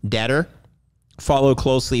secure debtor, followed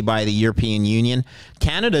closely by the European Union.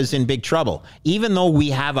 Canada's in big trouble. Even though we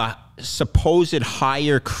have a supposed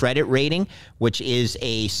higher credit rating, which is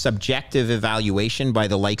a subjective evaluation by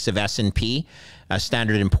the likes of S&P,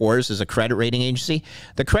 Standard & Poor's is a credit rating agency.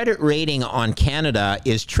 The credit rating on Canada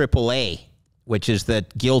is AAA, which is the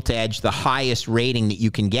gilt edge, the highest rating that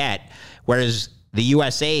you can get, whereas the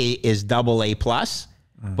USA is AA+.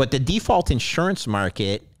 But the default insurance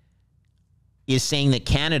market is saying that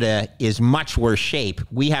Canada is much worse shape.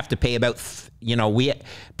 We have to pay about,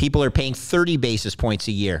 people are paying 30 basis points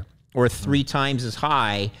a year, or 3 times as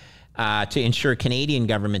high to insure Canadian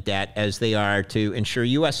government debt as they are to insure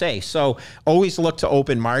USA. So always look to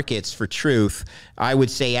open markets for truth. I would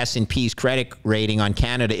say S&P's credit rating on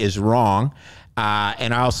Canada is wrong.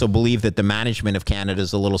 And I also believe that the management of Canada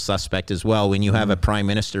is a little suspect as well. When you have a prime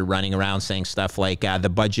minister running around saying stuff like the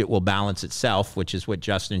budget will balance itself, which is what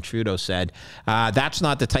Justin Trudeau said, that's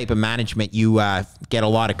not the type of management you get a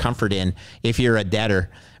lot of comfort in if you're a debtor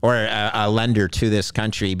or a lender to this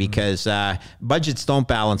country, because budgets don't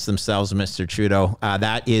balance themselves, Mr. Trudeau.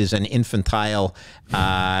 That is an infantile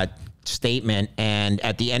statement. And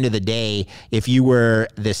at the end of the day, if you were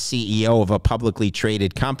the CEO of a publicly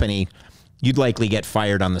traded company, you'd likely get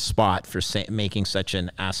fired on the spot for making such an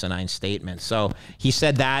asinine statement. So he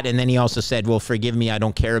said that, and then he also said, well, forgive me, I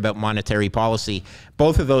don't care about monetary policy.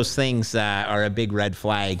 Both of those things are a big red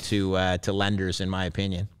flag to lenders, in my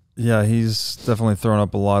opinion. Yeah, he's definitely thrown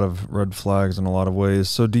up a lot of red flags in a lot of ways.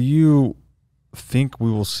 So do you think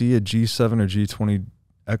we will see a G7 or G20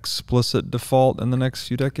 explicit default in the next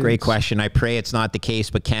few decades? Great question. I pray it's not the case,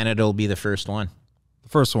 but Canada will be the first one.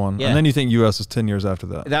 First one. Yeah. And then you think U.S. is 10 years after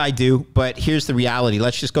that. I do, but here's the reality.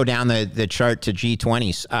 Let's just go down the chart to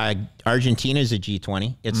G20s. Argentina is a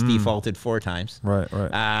G20. It's defaulted 4 times.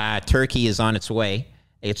 Right. Turkey is on its way.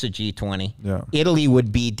 It's a G20. Yeah. Italy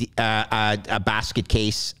would be a basket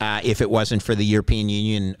case if it wasn't for the European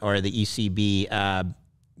Union or the ECB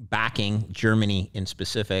backing, Germany in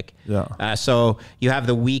specific. Yeah. So you have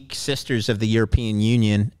the weak sisters of the European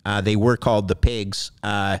Union. They were called the pigs.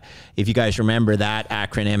 If you guys remember that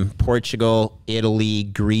acronym, Portugal, Italy,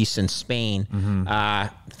 Greece, and Spain.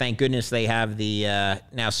 Thank goodness they have the,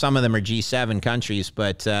 now some of them are G7 countries,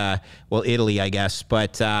 but, well, Italy, I guess.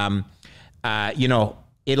 But, you know,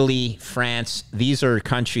 Italy, France, these are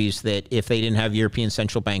countries that if they didn't have European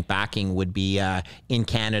Central Bank backing would be in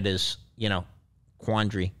Canada's, you know,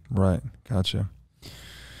 quandary. Right. Gotcha.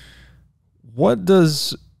 What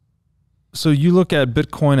does, so you look at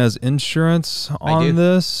Bitcoin as insurance on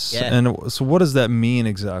this? Yeah. And so what does that mean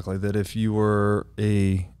exactly? That if you were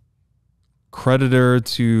a creditor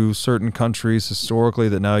to certain countries historically,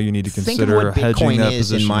 that now you need to consider hedging that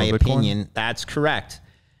position? In my opinion, that's correct.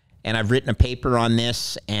 And I've written a paper on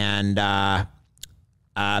this, and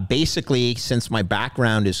basically, since my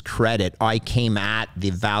background is credit, I came at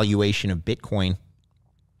the valuation of Bitcoin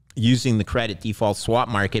using the credit default swap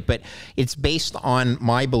market, but it's based on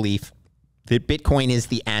my belief that Bitcoin is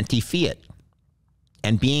the anti-fiat.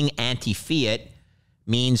 And being anti-fiat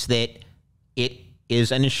means that it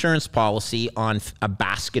is an insurance policy on a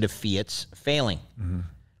basket of fiats failing.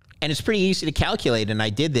 And it's pretty easy to calculate, and I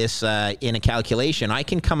did this in a calculation. I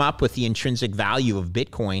can come up with the intrinsic value of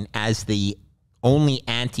Bitcoin as the only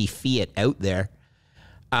anti-fiat out there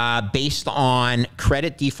based on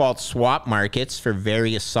credit default swap markets for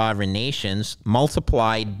various sovereign nations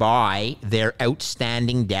multiplied by their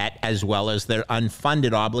outstanding debt as well as their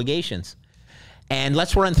unfunded obligations. And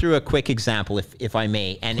let's run through a quick example, if I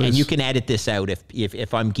may, and you can edit this out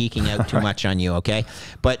if I'm geeking out too much on you, okay?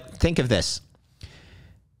 But think of this.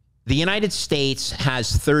 The United States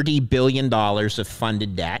has $30 billion of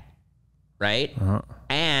funded debt, right?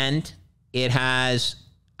 And it has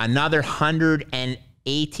another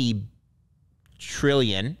 180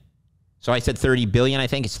 trillion. So I said 30 billion, I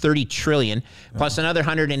think it's 30 trillion, plus another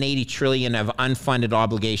 180 trillion of unfunded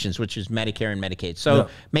obligations, which is Medicare and Medicaid. So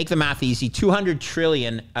make the math easy, 200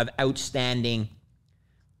 trillion of outstanding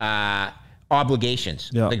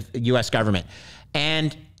obligations, the US government.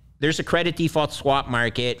 And there's a credit default swap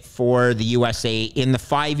market for the USA in the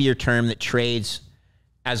 5-year term that trades,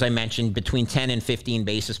 as I mentioned, between 10 and 15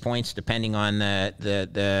 basis points, depending on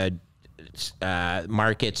the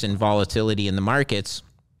markets and volatility in the markets.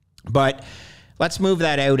 But let's move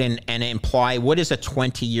that out and imply what is a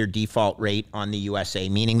 20-year default rate on the USA,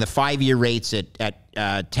 meaning the 5-year rate's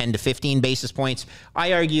at 10 to 15 basis points.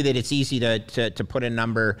 I argue that it's easy to put a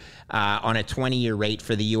number on a 20-year rate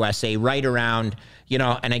for the USA right around, you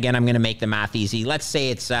know, and again, I'm going to make the math easy. Let's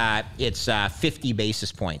say it's 50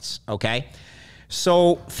 basis points, okay?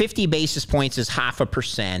 So 50 basis points is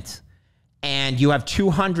 0.5%, and you have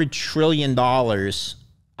 $200 trillion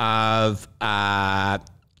of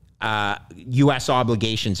U.S.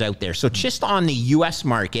 obligations out there. So just on the U.S.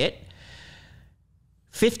 market,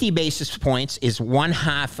 50 basis points is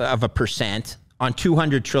 0.5% on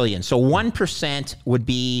 200 trillion. So 1% would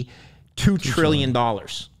be $2 trillion.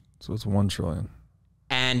 So it's 1 trillion.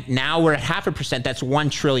 And now we're at 0.5%. That's 1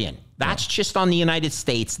 trillion. That's just on the United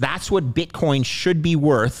States. That's what Bitcoin should be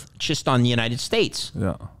worth just on the United States.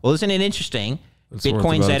 Yeah. Well, isn't it interesting? It's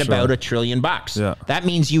Bitcoin's at about $1 trillion bucks. Yeah. That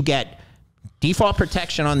means you get default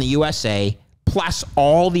protection on the USA plus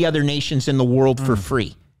all the other nations in the world for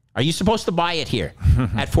free. Are you supposed to buy it here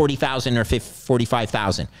at 40,000 or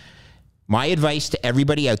 45,000? My advice to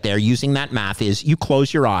everybody out there using that math is you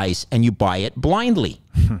close your eyes and you buy it blindly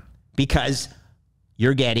because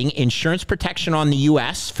you're getting insurance protection on the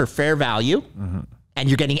US for fair value and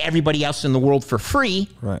you're getting everybody else in the world for free.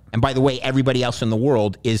 Right. And by the way, everybody else in the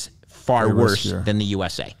world is far worse than the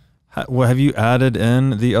USA. Well, have you added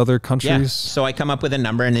in the other countries? Yeah. So I come up with a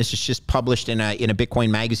number, and this is just published in a Bitcoin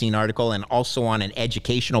Magazine article, and also on an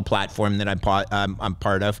educational platform that I'm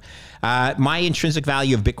part of. My intrinsic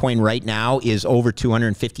value of Bitcoin right now is over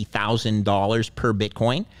 $250,000 per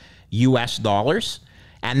Bitcoin, US dollars,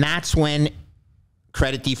 and that's when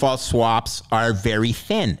credit default swaps are very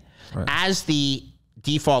thin. Right. As the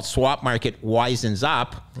default swap market wisens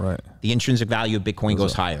up, the intrinsic value of Bitcoin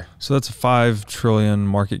goes higher. So that's a 5 trillion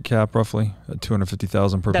market cap roughly at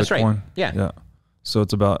 250,000 per Bitcoin. That's right. Yeah. So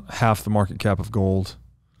it's about half the market cap of gold.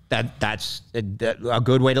 That's a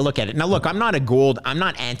good way to look at it. Now, look, I'm not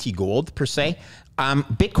anti-gold per se.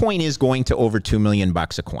 Bitcoin is going to over 2 million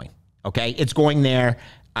bucks a coin. Okay, it's going there.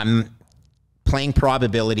 I'm playing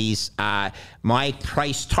probabilities. My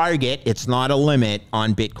price target, it's not a limit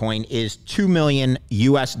on Bitcoin, is $2 million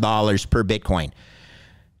US dollars per Bitcoin.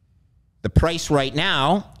 The price right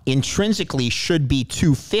now intrinsically should be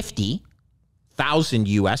 250,000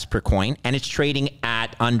 US per coin, and it's trading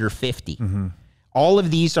at under 50. all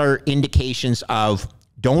of these are indications of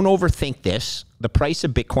don't overthink this. The price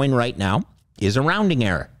of Bitcoin right now is a rounding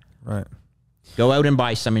error. Right. Go out and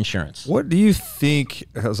buy some insurance. What do you think,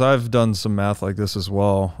 because I've done some math like this as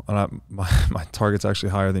well, and my target's actually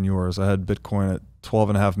higher than yours. I had Bitcoin at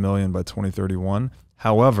 12.5 million by 2031.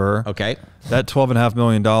 However, okay, that $12.5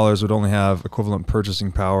 million would only have equivalent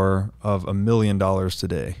purchasing power of $1 million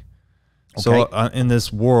today. Okay. So in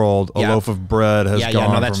this world, a loaf of bread has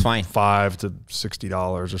gone from $5 to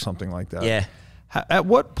 $60 or something like that. Yeah. At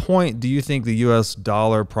what point do you think the US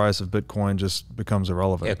dollar price of Bitcoin just becomes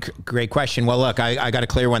irrelevant? Yeah, great question. Well, look, I got to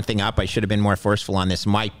clear one thing up. I should have been more forceful on this.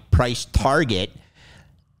 My price target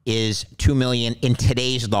is 2 million in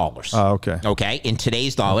today's dollars. Oh, okay. Okay. In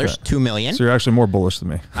today's dollars, 2 million. So you're actually more bullish than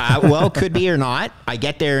me. Well, could be or not. I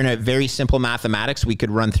get there in a very simple mathematics. We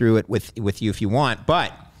could run through it with you if you want,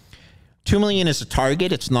 but 2 million is a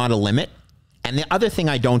target. It's not a limit. And the other thing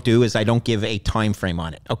I don't do is I don't give a time frame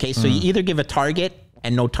on it. Okay, so you either give a target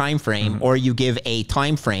and no time frame, or you give a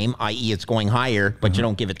time frame, i.e. it's going higher, but you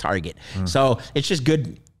don't give a target. So it's just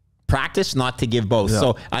good practice not to give both.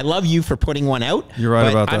 So I love you for putting one out. You're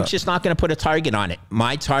right about that. I'm just not going to put a target on it.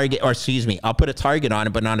 My target, or excuse me, I'll put a target on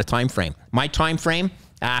it, but not a time frame. My time frame,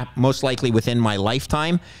 most likely within my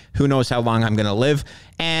lifetime. Who knows how long I'm going to live,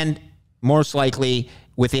 and most likely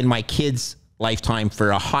within my kids' lifetime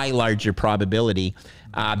for a larger probability.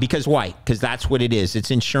 Because why? Because that's what it is.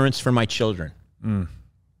 It's insurance for my children.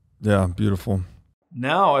 Yeah, beautiful.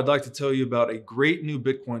 Now I'd like to tell you about a great new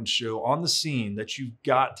Bitcoin show on the scene that you've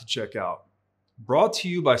got to check out. Brought to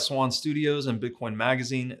you by Swan Studios and Bitcoin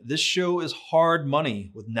Magazine, this show is Hard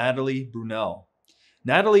Money with Natalie Brunell.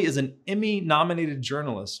 Natalie is an Emmy-nominated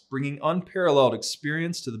journalist bringing unparalleled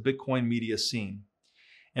experience to the Bitcoin media scene.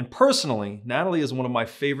 And personally, Natalie is one of my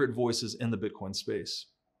favorite voices in the Bitcoin space.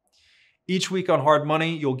 Each week on Hard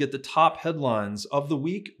Money, you'll get the top headlines of the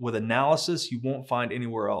week with analysis you won't find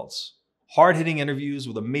anywhere else. Hard-hitting interviews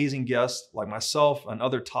with amazing guests like myself and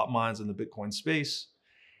other top minds in the Bitcoin space.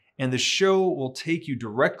 And the show will take you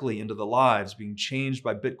directly into the lives being changed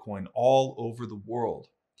by Bitcoin all over the world.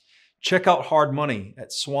 Check out Hard Money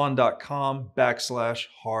at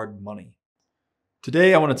swan.com/hardmoney.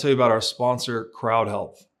 Today, I want to tell you about our sponsor, Crowd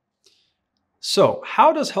Health. So,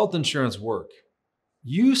 how does health insurance work?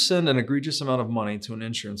 You send an egregious amount of money to an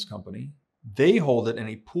insurance company. They hold it in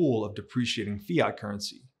a pool of depreciating fiat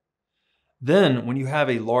currency. Then, when you have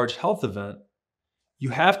a large health event, you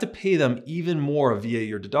have to pay them even more via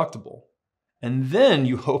your deductible. And then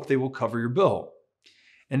you hope they will cover your bill.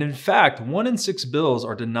 And in fact, 1 in 6 bills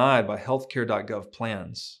are denied by healthcare.gov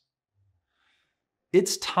plans.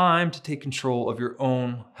 It's time to take control of your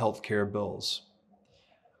own healthcare bills.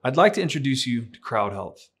 I'd like to introduce you to Crowd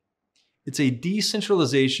Health. It's a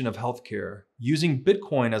decentralization of healthcare using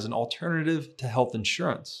Bitcoin as an alternative to health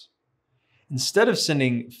insurance. Instead of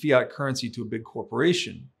sending fiat currency to a big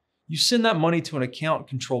corporation, you send that money to an account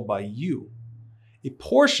controlled by you, a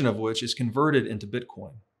portion of which is converted into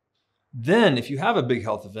Bitcoin. Then, if you have a big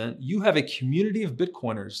health event, you have a community of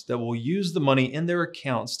Bitcoiners that will use the money in their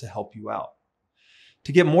accounts to help you out.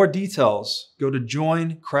 To get more details, go to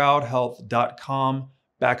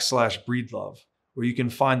joincrowdhealth.com/breedlove, where you can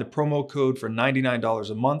find the promo code for $99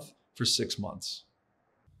 a month for 6 months.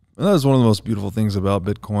 And that is one of the most beautiful things about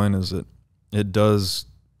Bitcoin is that it does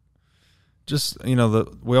just,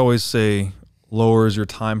 we always say lowers your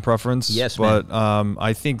time preference. Yes, but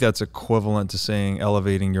I think that's equivalent to saying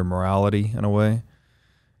elevating your morality in a way,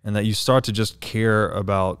 and that you start to just care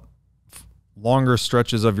about longer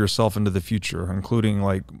stretches of yourself into the future, including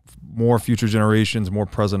like more future generations, more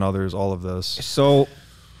present others, all of this. So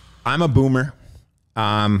I'm a boomer.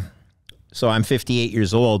 So I'm 58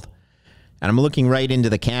 years old, and I'm looking right into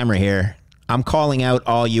the camera here. I'm calling out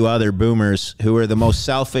all you other boomers who are the most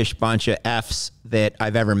selfish bunch of Fs that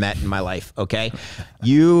I've ever met in my life, okay?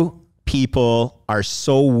 You people are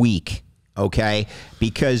so weak, okay?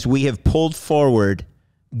 Because we have pulled forward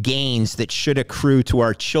gains that should accrue to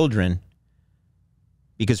our children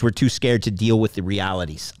because we're too scared to deal with the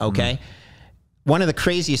realities, okay? One of the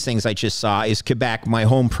craziest things I just saw is Quebec, my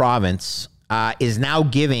home province, is now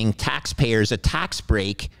giving taxpayers a tax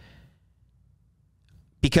break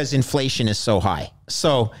because inflation is so high.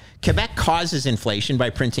 So Quebec causes inflation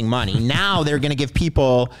by printing money. Now they're going to give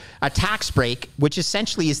people a tax break, which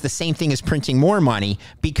essentially is the same thing as printing more money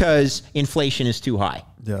because inflation is too high.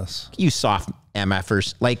 Yes. You soft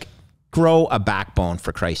MFers, like, grow a backbone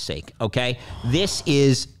for Christ's sake, okay? This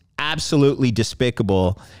is absolutely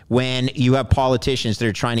despicable when you have politicians that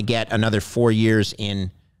are trying to get another 4 years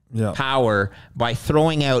in power by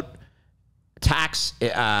throwing out tax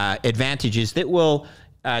advantages that will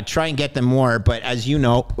try and get them more, but as you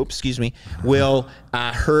know, will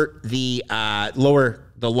hurt the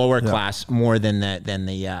lower class more than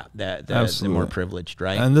the more privileged,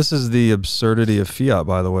 right? And this is the absurdity of fiat,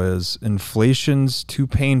 by the way, is inflation's too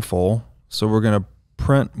painful, so we're going to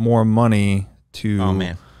print more money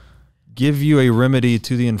to give you a remedy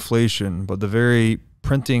to the inflation, but the very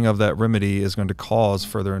printing of that remedy is going to cause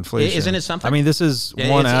further inflation. Isn't it something? I mean, this is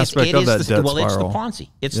one aspect of that debt spiral. Well, it's the Ponzi.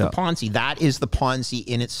 It's the Ponzi. That is the Ponzi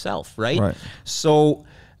in itself, right? So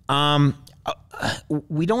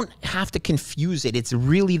we don't have to confuse it. It's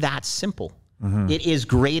really that simple. It is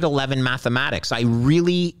grade 11 mathematics.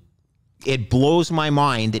 It blows my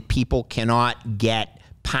mind that people cannot get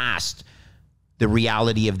past the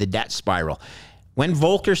reality of the debt spiral. When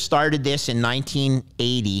Volcker started this in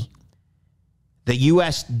 1980, the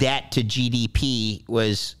U.S. debt to GDP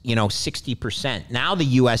was, 60%. Now the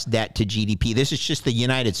U.S. debt to GDP, this is just the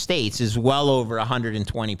United States, is well over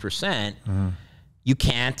 120%. You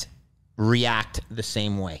can't react the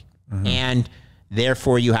same way. And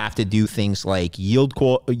therefore, you have to do things like yield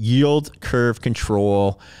curve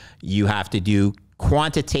control. You have to do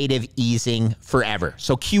quantitative easing forever.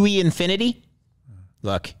 So QE infinity,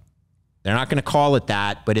 look, they're not going to call it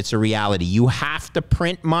that, but it's a reality. You have to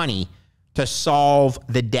print money to solve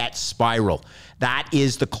the debt spiral. That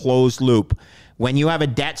is the closed loop. When you have a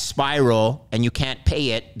debt spiral and you can't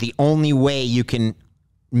pay it, the only way you can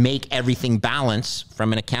make everything balance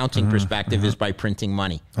from an accounting perspective is by printing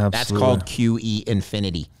money. Absolutely. That's called QE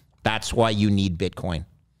infinity. That's why you need Bitcoin.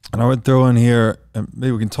 And I would throw in here, and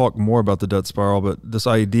maybe we can talk more about the debt spiral, but this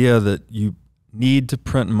idea that you need to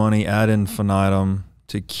print money ad infinitum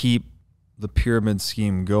to keep the pyramid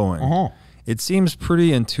scheme going. It seems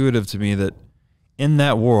pretty intuitive to me that in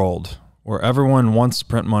that world where everyone wants to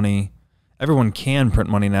print money, everyone can print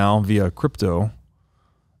money now via crypto,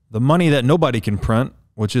 the money that nobody can print,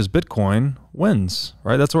 which is Bitcoin, wins,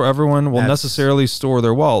 right? That's where everyone will necessarily store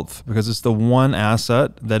their wealth because it's the one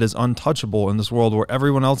asset that is untouchable in this world where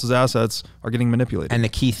everyone else's assets are getting manipulated. And the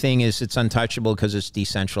key thing is it's untouchable because it's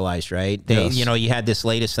decentralized, right? You had this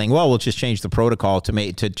latest thing, well, we'll just change the protocol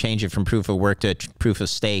to change it from proof of work to proof of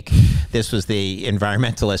stake. This was the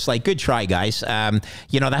environmentalists. Like, good try, guys.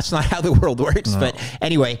 That's not how the world works. No. But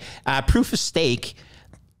anyway, proof of stake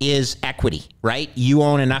is equity, right? You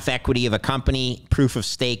own enough equity of a company. Proof of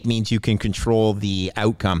stake means you can control the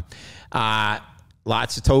outcome.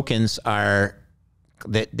 Lots of tokens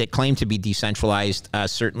that claim to be decentralized,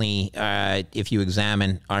 certainly if you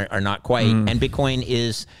examine, are not quite. And Bitcoin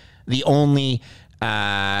is the only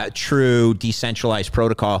true decentralized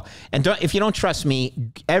protocol. And if you don't trust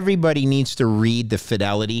me, everybody needs to read the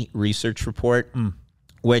Fidelity research report.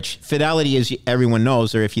 Which Fidelity, as everyone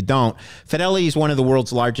knows, or if you don't, Fidelity is one of the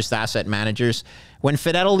world's largest asset managers. When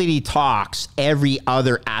Fidelity talks, every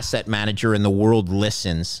other asset manager in the world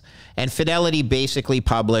listens. And Fidelity basically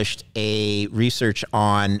published a research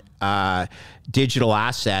on digital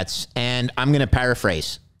assets. And I'm going to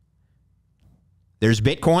paraphrase. There's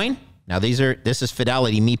Bitcoin. Now, this is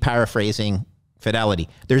Fidelity, me paraphrasing Fidelity.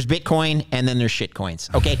 There's Bitcoin and then there's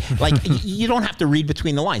shitcoins. Okay, like you don't have to read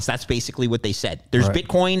between the lines. That's basically what they said. There's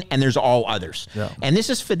Bitcoin and there's all others. And this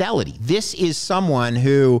is Fidelity. This is someone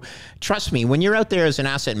who, trust me, when you're out there as an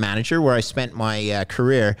asset manager, where I spent my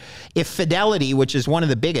career, if Fidelity, which is one of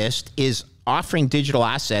the biggest, is offering digital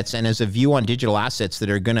assets and has a view on digital assets that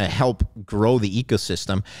are going to help grow the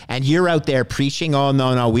ecosystem, and you're out there preaching, oh,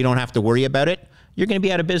 no, we don't have to worry about it, you're going to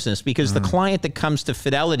be out of business because the client that comes to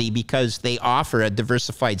Fidelity because they offer a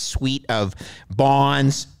diversified suite of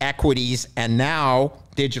bonds, equities, and now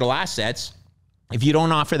digital assets, if you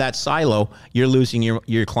don't offer that silo, you're losing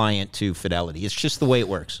your client to Fidelity. It's just the way it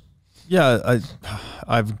works. Yeah,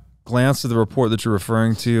 I've glanced at the report that you're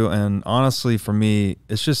referring to, and honestly, for me,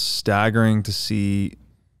 it's just staggering to see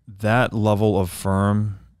that level of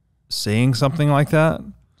firm saying something like that.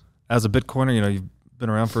 As a Bitcoiner, you've been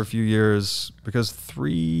around for a few years, because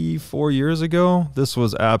 3-4 years ago, this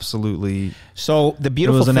was absolutely, so the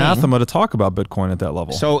beautiful it was thing, anathema to talk about Bitcoin at that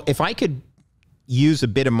level. So if I could use a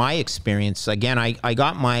bit of my experience, again, I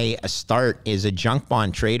got my start as a junk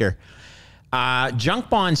bond trader. Junk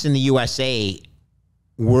bonds in the USA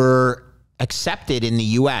were accepted in the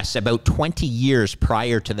US about 20 years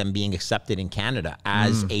prior to them being accepted in Canada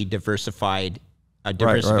as a diversification.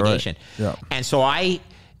 Right. Yeah. And so I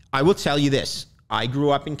will tell you this. I grew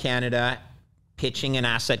up in Canada. pitching an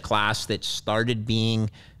asset class that started being,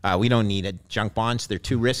 we don't need it, junk bonds, they're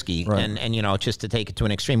too risky. Right. And you know, just to take it to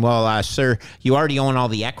an extreme, well, sir, you already own all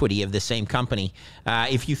the equity of the same company.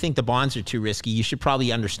 If you think the bonds are too risky, you should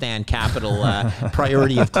probably understand capital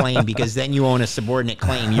priority of claim, because then you own a subordinate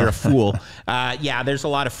claim. You're a fool. Yeah, there's a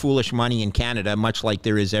lot of foolish money in Canada, much like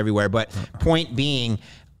there is everywhere. But point being,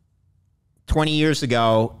 20 years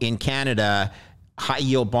ago in Canada, high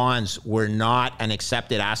yield bonds were not an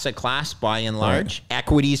accepted asset class by and large. Right.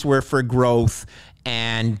 Equities were for growth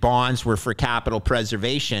and bonds were for capital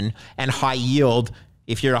preservation, and high yield,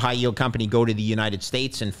 if you're a high yield company, go to the United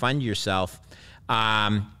States and fund yourself.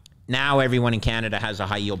 Now everyone in Canada has a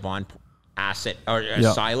high yield bond asset or a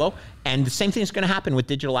silo, and the same thing is going to happen with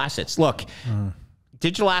digital assets. Look,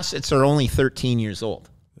 digital assets are only 13 years old.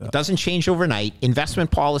 It doesn't change overnight. Investment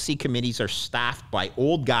policy committees are staffed by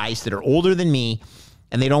old guys that are older than me,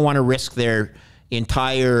 and they don't want to risk their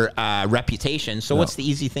entire reputation. So what's the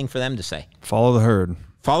easy thing for them to say? Follow the herd.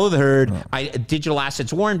 Follow the herd. Digital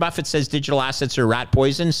assets. Warren Buffett says digital assets are rat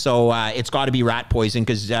poison, so it's got to be rat poison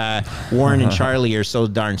because Warren and Charlie are so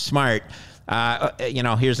darn smart. You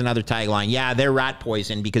know, here's another tagline. Yeah, they're rat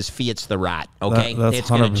poison because Fiat's the rat. Okay, that's it's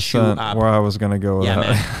going to chew up. Where I was going to go with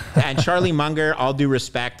that. Man. And Charlie Munger, all due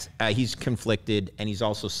respect, he's conflicted and he's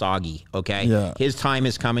also soggy. Okay, his time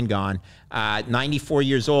has come and gone. 94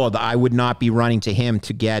 years old. I would not be running to him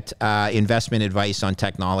to get investment advice on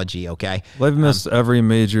technology. Okay, they've missed every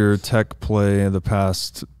major tech play in the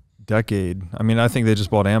past decade. I mean, I think they just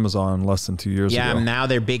bought Amazon less than 2 years ago. Yeah, now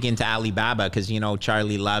they're big into Alibaba because, you know,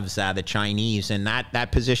 Charlie loves the Chinese, and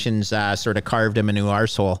that position's sort of carved him a new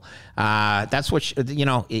arsehole. That's what, you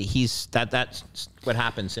know, that's what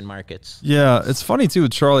happens in markets. Yeah, it's funny too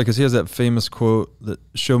with Charlie because he has that famous quote that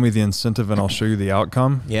show me the incentive and I'll show you the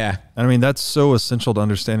outcome. Yeah. And I mean, that's so essential to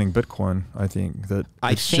understanding Bitcoin, I think, that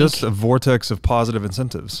it's just a vortex of positive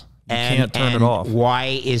incentives. You can't turn it off.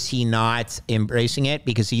 Why is he not embracing it?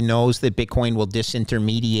 Because he knows that Bitcoin will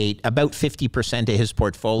disintermediate about 50% of his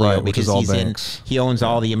portfolio, right, because he owns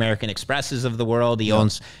all the American Expresses of the world. He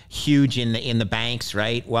owns huge in the banks,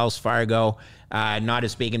 right? Wells Fargo, not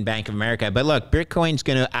as big in Bank of America. But look, Bitcoin's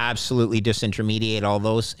going to absolutely disintermediate all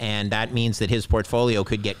those, and that means that his portfolio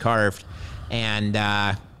could get carved. And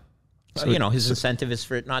so, you know, his incentive is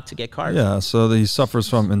for it not to get carved. Yeah, so he suffers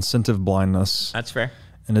from incentive blindness. That's fair.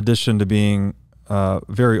 In addition to being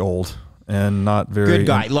very old and not very good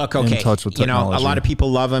guy. Look, okay, in touch with technology. You know, a lot of people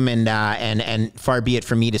love him, and far be it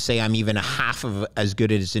from me to say I'm even a half of as good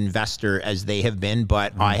as investor as they have been,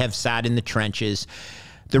 but I have sat in the trenches.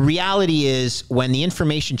 The reality is, when the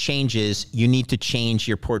information changes, you need to change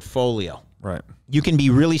your portfolio. Right. You can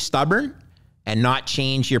be really stubborn and not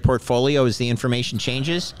change your portfolio as the information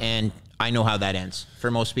changes, and I know how that ends for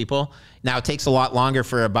most people. Now, it takes a lot longer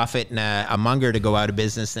for a Buffett and a Munger to go out of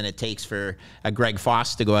business than it takes for a Greg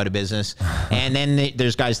Foss to go out of business. And then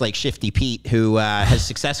there's guys like Shifty Pete who has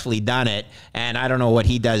successfully done it. And I don't know what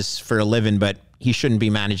he does for a living, but he shouldn't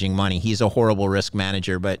be managing money. He's a horrible risk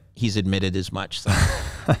manager, but he's admitted as much. So.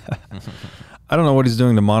 I don't know what he's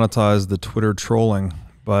doing to monetize the Twitter trolling,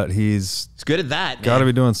 but he's good at that. Got to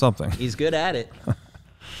be doing something. He's good at it.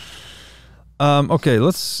 Okay,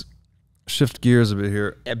 let's shift gears a bit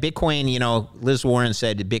here. Bitcoin, you know, Liz Warren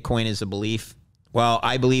said Bitcoin is a belief. Well,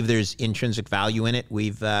 I believe there's intrinsic value in it.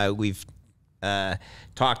 We've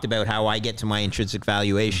talked about how I get to my intrinsic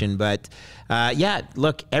valuation, but yeah,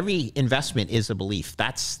 look, every investment is a belief.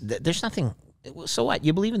 There's nothing. So what?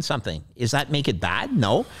 You believe in something. Does that make it bad?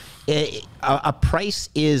 No. A price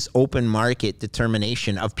is open market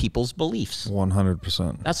determination of people's beliefs.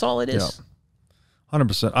 100%. That's all it is. Yeah.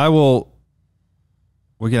 100%.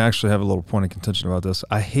 We can actually have a little point of contention about this.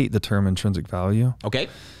 I hate the term intrinsic value. Okay.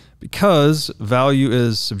 Because value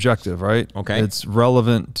is subjective, right? Okay. It's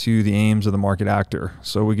relevant to the aims of the market actor.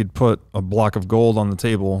 So we could put a block of gold on the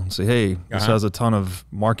table and say, hey, this has a ton of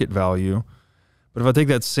market value. But if I take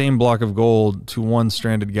that same block of gold to one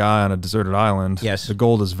stranded guy on a deserted island, the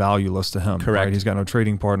gold is valueless to him. Correct. Right? He's got no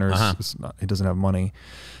trading partners. He doesn't have money.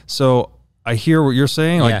 So I hear what you're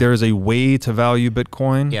saying. Like there is a way to value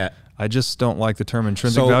Bitcoin. Yeah. I just don't like the term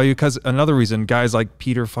intrinsic value, because another reason guys like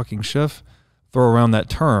Peter fucking Schiff throw around that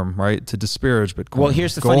term, right, to disparage Bitcoin. Well,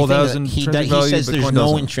 here's the funny thing. He says there's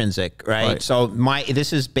no intrinsic, right? So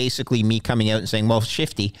this is basically me coming out and saying, well,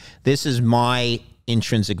 Shifty, this is my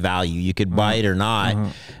intrinsic value. You could buy it or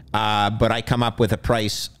not, but I come up with a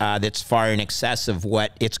price that's far in excess of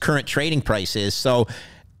what its current trading price is. So,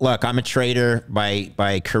 look, I'm a trader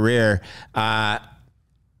by career.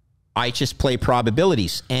 I just play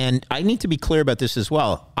probabilities, and I need to be clear about this as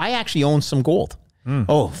well. I actually own some gold.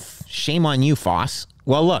 Oh, shame on you, Foss.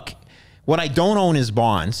 Well, look, What I don't own is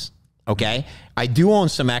bonds. Okay. I do own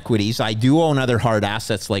some equities. I do own other hard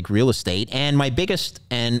assets like real estate. And my biggest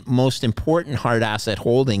and most important hard asset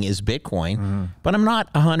holding is Bitcoin, but I'm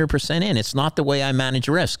not 100% in. It's not the way I manage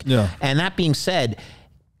risk. Yeah. And that being said,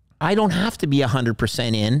 I don't have to be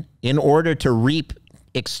 100% in order to reap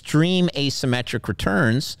extreme asymmetric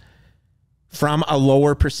returns from a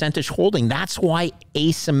lower percentage holding. That's why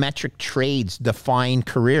asymmetric trades define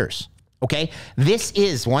careers. Okay, this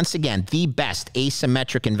is, once again, the best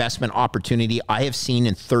asymmetric investment opportunity I have seen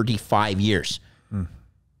in 35 years.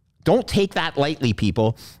 Don't take that lightly,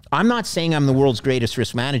 people. I'm not saying I'm the world's greatest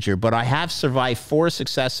risk manager, but I have survived 4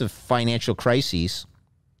 successive financial crises,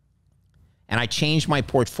 and I changed my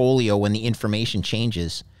portfolio when the information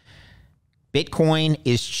changes. Bitcoin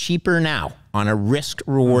is cheaper now on a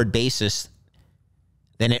risk-reward basis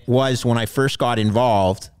than it was when I first got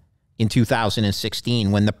involved in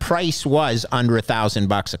 2016, when the price was under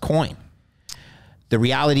 $1,000 a coin. The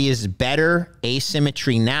reality is better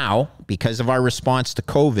asymmetry now because of our response to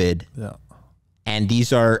COVID. Yeah. And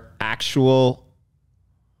these are actual,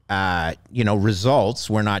 results.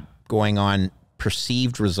 We're not going on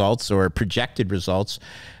perceived results or projected results.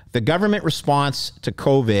 The government response to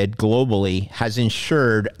COVID globally has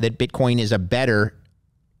ensured that Bitcoin is a better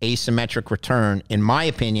asymmetric return, in my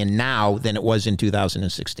opinion, now than it was in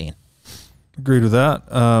 2016. Agreed with that.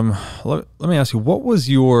 Let me ask you, what was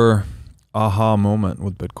your aha moment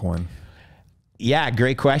with Bitcoin? Yeah,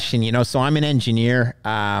 great question. So I'm an engineer.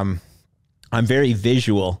 I'm very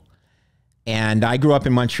visual, and I grew up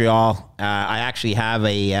in Montreal. I actually have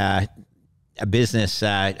a business.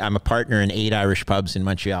 I'm a partner in 8 Irish pubs in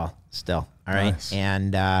Montreal still. All right. Nice.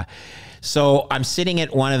 And so I'm sitting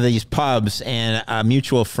at one of these pubs, and a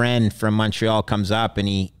mutual friend from Montreal comes up and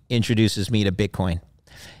he introduces me to Bitcoin.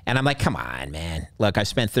 And I'm like, come on, man. Look, I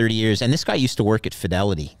spent 30 years, and this guy used to work at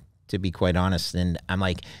Fidelity, to be quite honest. And I'm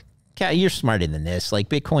like, okay, you're smarter than this. Like,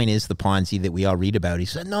 Bitcoin is the Ponzi that we all read about. He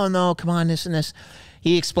said, no, come on, this and this.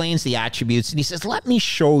 He explains the attributes, and he says, let me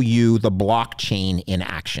show you the blockchain in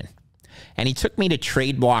action. And he took me to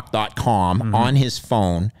tradeblock.com on his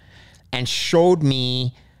phone and showed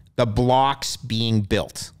me the blocks being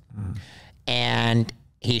built. And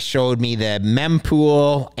he showed me the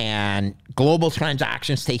mempool and global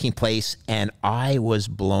transactions taking place, and I was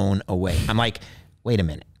blown away. I'm like, wait a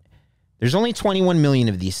minute. There's only 21 million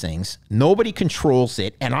of these things. Nobody controls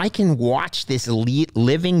it, and I can watch this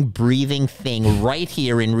living, breathing thing right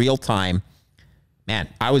here in real time. Man,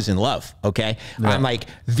 I was in love, okay? Yeah. I'm like,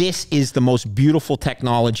 this is the most beautiful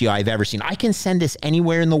technology I've ever seen. I can send this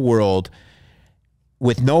anywhere in the world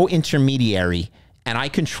with no intermediary, and I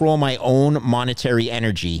control my own monetary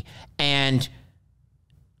energy, and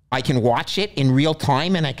I can watch it in real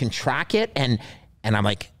time, and I can track it, and I'm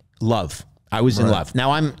like, love. I was in love.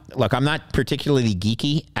 Now I'm not particularly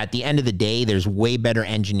geeky. At the end of the day, there's way better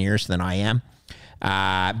engineers than I am.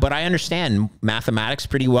 But I understand mathematics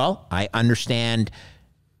pretty well. I understand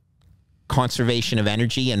conservation of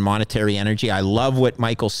energy and monetary energy. I love what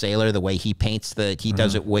Michael Saylor, the way he paints he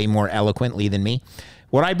does it way more eloquently than me.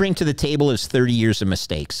 What I bring to the table is 30 years of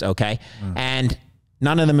mistakes, okay? And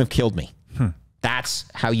none of them have killed me. That's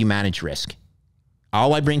how you manage risk.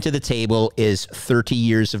 All I bring to the table is 30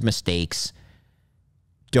 years of mistakes.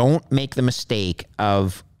 Don't make the mistake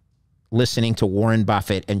of listening to Warren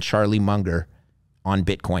Buffett and Charlie Munger on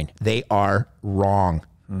Bitcoin. They are wrong.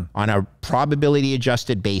 On a probability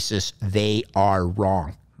adjusted basis, they are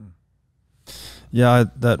wrong. Yeah,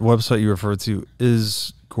 that website you referred to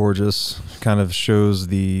is gorgeous. Kind of shows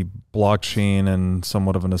the blockchain in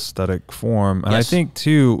somewhat of an aesthetic form. And yes. I think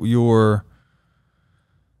too,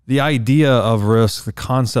 the idea of risk, the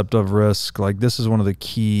concept of risk, like this is one of the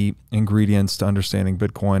key ingredients to understanding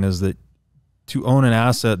Bitcoin, is that to own an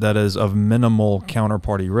asset that is of minimal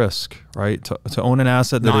counterparty risk, right? To own an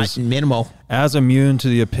asset that is minimal, as immune to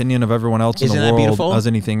the opinion of everyone else in the world as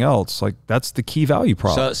anything else. Like that's the key value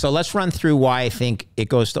prop. So let's run through why I think it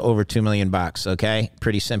goes to over $2 million, okay?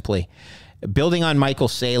 Pretty simply. Building on Michael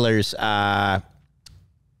Saylor's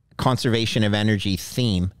conservation of energy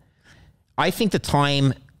theme, I think the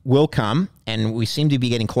time will come, and we seem to be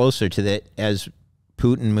getting closer to that as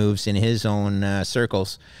Putin moves in his own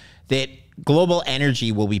circles, that global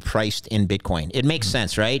energy will be priced in Bitcoin. It makes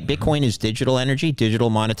sense, right? Bitcoin is digital energy, digital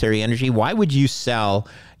monetary energy. Why would you sell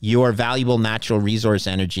your valuable natural resource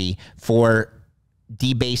energy for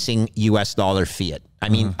debasing US dollar fiat? I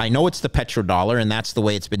mean, I know it's the petrodollar and that's the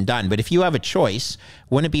way it's been done, but if you have a choice,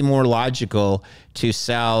 wouldn't it be more logical to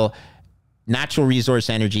sell natural resource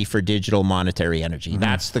energy for digital monetary energy?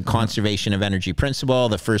 That's the conservation of energy principle,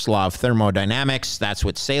 the first law of thermodynamics. That's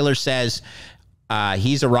what Saylor says.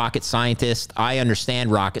 He's a rocket scientist. I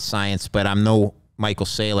understand rocket science, but I'm no Michael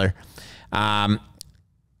Saylor.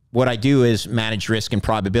 What I do is manage risk and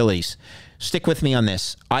probabilities. Stick with me on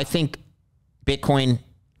this. I think Bitcoin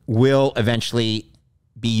will eventually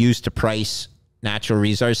be used to price natural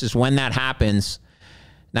resources. When that happens,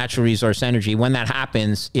 natural resource energy, when that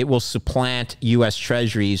happens, it will supplant U.S.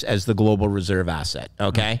 treasuries as the global reserve asset,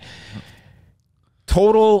 okay?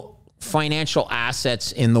 Total financial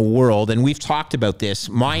assets in the world, and we've talked about this,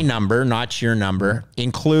 my number, not your number,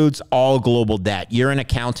 includes all global debt. You're an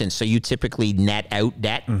accountant, so you typically net out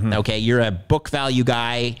debt, okay? You're a book value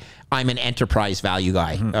guy, I'm an enterprise value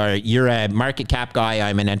guy. Or you're a market cap guy,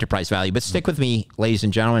 I'm an enterprise value. But stick with me, ladies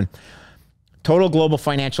and gentlemen. Total global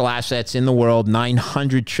financial assets in the world,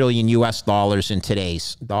 900 trillion US dollars in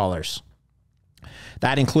today's dollars.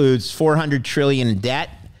 That includes 400 trillion in debt.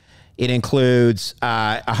 It includes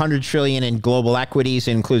 100 trillion in global equities.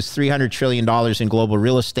 It includes $300 trillion in global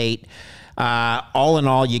real estate. All in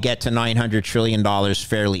all, you get to $900 trillion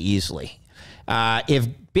fairly easily. If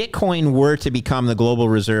Bitcoin were to become the global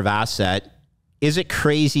reserve asset, is it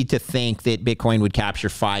crazy to think that Bitcoin would capture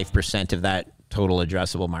 5% of that total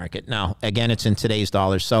addressable market? No, again, it's in today's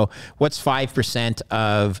dollars. So what's 5%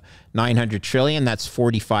 of 900 trillion? That's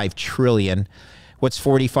 45 trillion. What's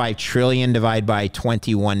 45 trillion divided by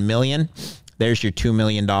 21 million? There's your $2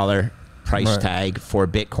 million price tag for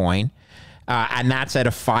Bitcoin. And that's at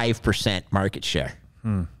a 5% market share.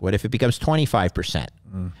 What if it becomes 25%?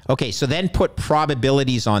 Okay, so then put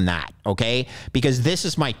probabilities on that, okay? Because this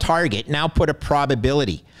is my target. Now put a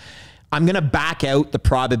probability. I'm going to back out the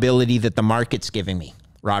probability that the market's giving me,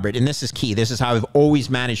 Robert. And this is key. This is how I've always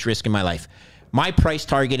managed risk in my life. My price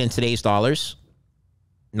target in today's dollars,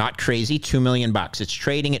 not crazy, $2 million. It's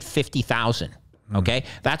trading at 50,000, okay?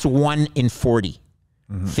 That's 1 in 40.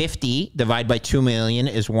 50 divided by 2 million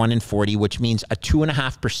is 1 in 40, which means a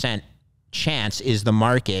 2.5% chance is the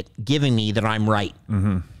market giving me that I'm right.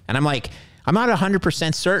 And I'm like, I'm not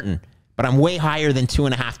 100% certain, but I'm way higher than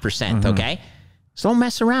 2.5%, okay? So don't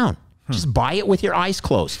mess around. Just buy it with your eyes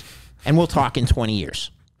closed, and we'll talk in 20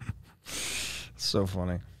 years. So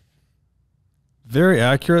funny. Very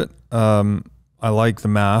accurate. I like the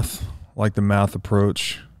math,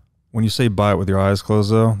 approach. When you say buy it with your eyes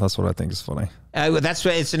closed, though, that's what I think is funny. That's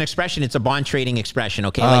it's an expression. It's a bond trading expression.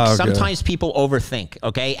 Okay. Like sometimes people overthink.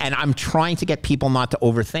 Okay. And I'm trying to get people not to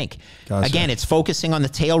overthink. Gotcha. Again, it's focusing on the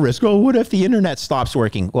tail risk. Oh, what if the internet stops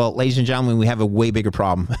working? Well, ladies and gentlemen, we have a way bigger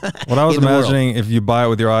problem. What I was imagining, if you buy it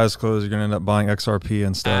with your eyes closed, you're going to end up buying XRP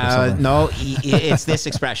instead. Or something. No, it's this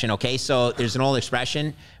expression. Okay. So there's an old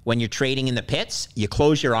expression. When you're trading in the pits, you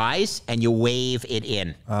close your eyes and you wave it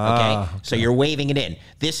in. Okay. So you're waving it in.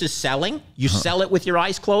 This is selling. You sell it with your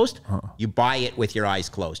eyes closed. You buy it with your eyes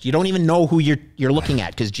closed. You don't even know who you're looking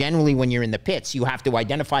at, because generally when you're in the pits, you have to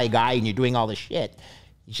identify a guy and you're doing all this shit.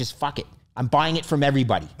 You just fuck it. I'm buying it from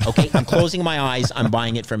everybody. Okay. I'm closing my eyes. I'm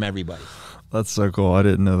buying it from everybody. That's so cool. I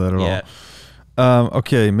didn't know that at all.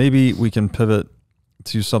 Okay. Maybe we can pivot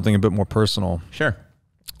to something a bit more personal. Sure.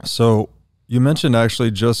 So you mentioned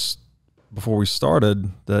actually just before we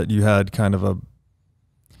started that you had kind of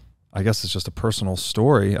I guess it's just a personal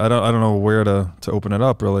story. I don't know where to open it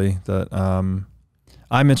up really. That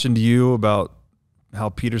I mentioned to you about how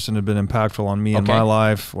Peterson had been impactful on me in my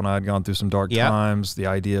life when I had gone through some dark times. The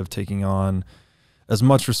idea of taking on as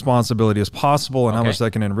much responsibility as possible and how much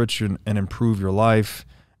that can enrich you and improve your life.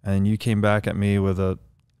 And you came back at me with a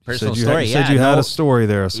personal story. You said you had a story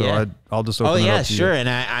there, so I'll just open it up to you. And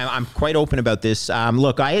I'm quite open about this.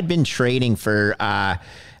 Look, I had been trading for,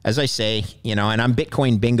 as I say, and I'm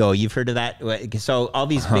Bitcoin bingo. You've heard of that? So all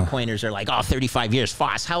these Bitcoiners are like, 35 years.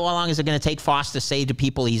 Foss, how long is it going to take Foss to say to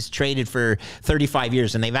people he's traded for 35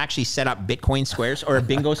 years? And they've actually set up Bitcoin squares or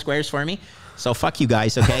bingo squares for me. So fuck you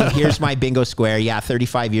guys, okay? Here's my bingo square. Yeah,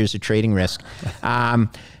 35 years of trading risk.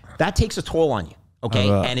 That takes a toll on you. Okay.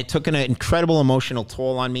 And it took an incredible emotional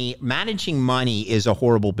toll on me. Managing money is a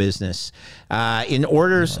horrible business. In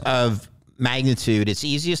orders of magnitude, it's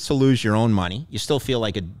easiest to lose your own money. You still feel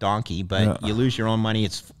like a donkey, but you lose your own money.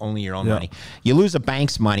 It's only your own money. You lose a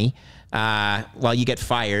bank's money. Well, you get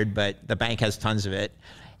fired, but the bank has tons of it.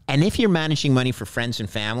 And if you're managing money for friends and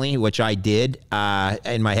family, which I did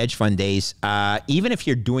in my hedge fund days, even if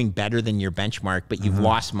you're doing better than your benchmark, but you've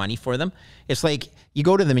lost money for them, it's like you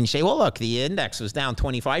go to them and you say, well, look, the index was down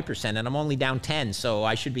 25% and I'm only down 10, so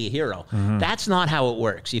I should be a hero. That's not how it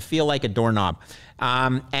works. You feel like a doorknob.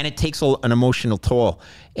 And it takes an emotional toll.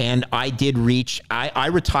 And I did reach, I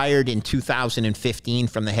retired in 2015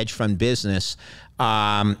 from the hedge fund business.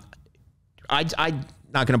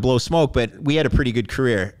 not going to blow smoke, but we had a pretty good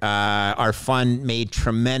career. Our fund made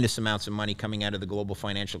tremendous amounts of money coming out of the global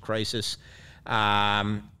financial crisis.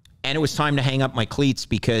 And it was time to hang up my cleats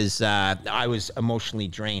because I was emotionally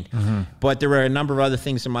drained. But there were a number of other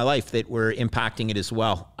things in my life that were impacting it as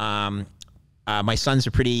well. My son's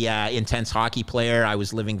a pretty intense hockey player. I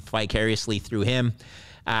was living vicariously through him.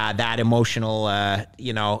 That emotional,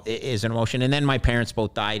 you know, is an emotion. And then my parents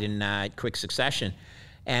both died in quick succession.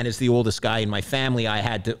 And as the oldest guy in my family,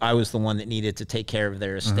 I was the one that needed to take care of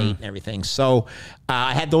their estate and everything. So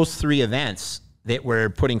I had those three events that were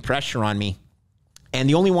putting pressure on me. And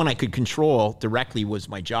the only one I could control directly was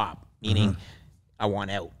my job, meaning I want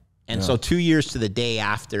out. And so 2 years to the day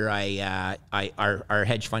after our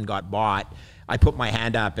hedge fund got bought, I put my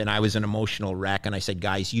hand up and I was an emotional wreck. And I said,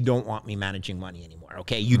 guys, you don't want me managing money anymore,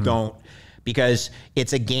 okay? You don't, because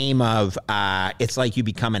it's a game of, it's like you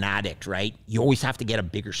become an addict, right? You always have to get a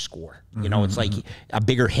bigger score. You know, it's like a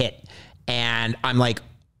bigger hit. And I'm like,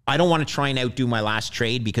 I don't want to try and outdo my last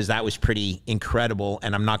trade because that was pretty incredible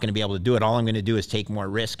and I'm not going to be able to do it. All I'm going to do is take more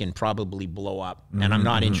risk and probably blow up. And I'm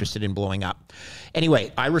not interested in blowing up.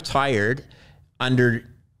 Anyway, I retired under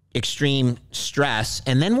extreme stress.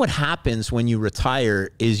 And then what happens when you retire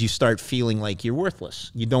is you start feeling like you're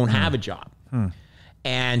worthless. You don't have a job.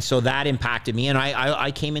 And so that impacted me. And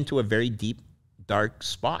I came into a very deep, dark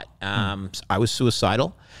spot. I was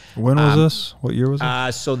suicidal. When was this? What year was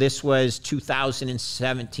it? So this was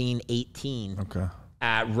 2017, 18. Okay.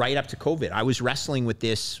 Right up to COVID. I was wrestling with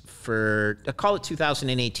this for, I call it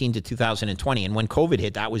 2018 to 2020. And when COVID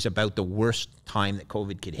hit, that was about the worst time that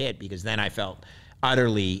COVID could hit because then I felt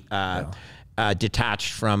utterly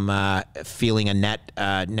detached from feeling a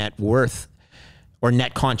net worth or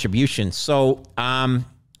net contribution. So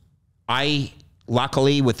I,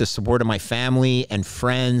 luckily, with the support of my family and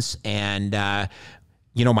friends and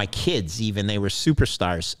you know, my kids even, they were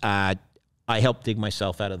superstars. I helped dig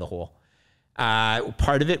myself out of the hole.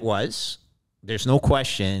 Part of it was, there's no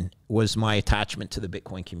question, was my attachment to the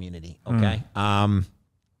Bitcoin community, okay?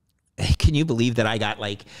 Can you believe that I got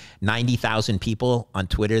like 90,000 people on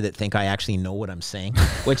Twitter that think I actually know what I'm saying?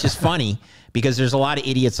 Which is funny because there's a lot of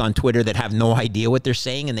idiots on Twitter that have no idea what they're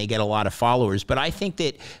saying and they get a lot of followers. But I think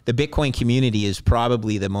that the Bitcoin community is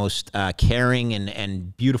probably the most caring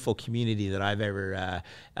and beautiful community that I've ever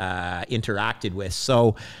interacted with.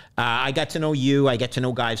 So I got to know you. I get to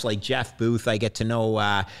know guys like Jeff Booth. I get to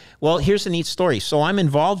know, well, here's a neat story. So I'm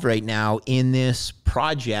involved right now in this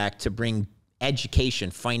project to bring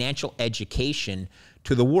education, financial education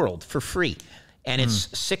to the world for free. And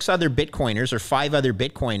it's 6 other Bitcoiners or 5 other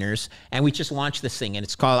Bitcoiners. And we just launched this thing and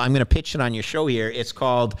it's called, I'm going to pitch it on your show here. It's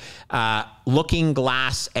called Looking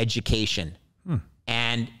Glass Education.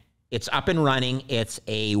 And it's up and running. It's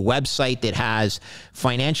a website that has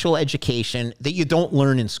financial education that you don't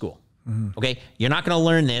learn in school. Okay. You're not going to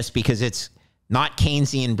learn this because it's not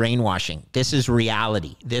Keynesian brainwashing. This is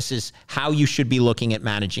reality. This is how you should be looking at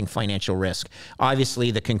managing financial risk. Obviously,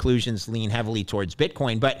 the conclusions lean heavily towards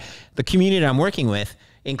Bitcoin, but the community I'm working with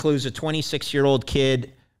includes a 26-year-old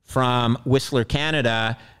kid from Whistler,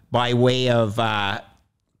 Canada, by way of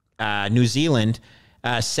New Zealand,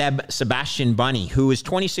 Sebastian Bunny, who is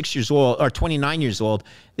 26 years old or 29 years old.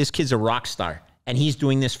 This kid's a rock star, and he's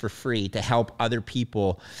doing this for free to help other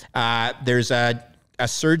people. There's a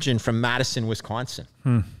surgeon from Madison, Wisconsin,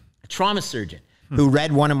 a trauma surgeon who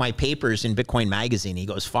read one of my papers in Bitcoin Magazine. He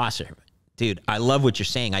goes, Foster, dude, I love what you're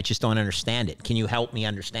saying. I just don't understand it. Can you help me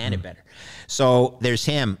understand it better? So there's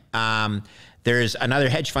him. There's another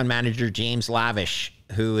hedge fund manager, James Lavish,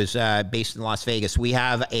 who is based in Las Vegas. We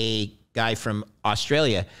have a guy from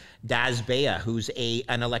Australia, Daz Bea, who's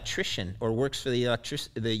an electrician or works for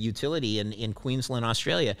the utility in Queensland,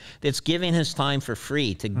 Australia, that's giving his time for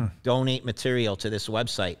free to donate material to this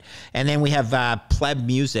website. And then we have Pleb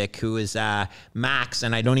Music, who is Max,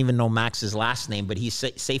 and I don't even know Max's last name, but he's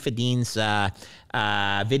Saifuddin's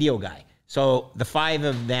video guy. So the 5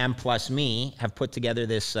 of them plus me have put together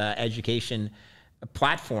this education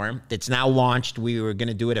platform that's now launched. We were going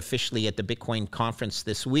to do it officially at the Bitcoin conference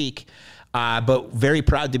this week. But very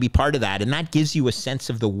proud to be part of that. And that gives you a sense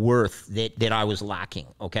of the worth that I was lacking,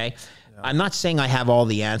 okay? Yeah. I'm not saying I have all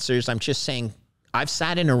the answers. I'm just saying I've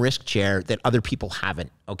sat in a risk chair that other people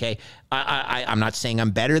haven't, okay? I'm not saying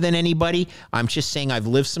I'm better than anybody. I'm just saying I've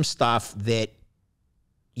lived some stuff that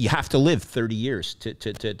you have to live 30 years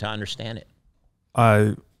to understand it.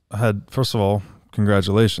 I had, first of all,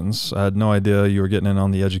 congratulations. I had no idea you were getting in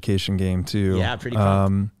on the education game too. Yeah, pretty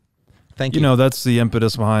fun. Thank you. You know, that's the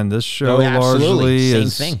impetus behind this show. Largely. Same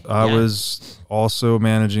thing. I was also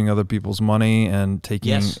managing other people's money and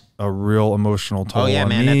taking a real emotional toll on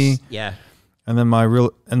me. And then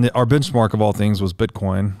our benchmark of all things was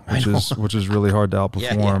Bitcoin, which is really hard to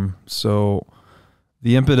outperform. Yeah. So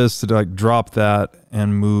the impetus to like drop that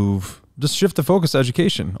and just shift the focus to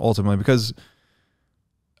education ultimately, because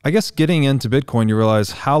I guess getting into Bitcoin, you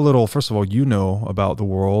realize how little, first of all, you know about the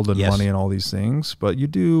world and money and all these things, but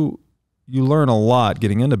you learn a lot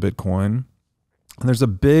getting into Bitcoin. And there's a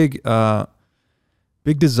big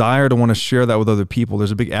desire to want to share that with other people.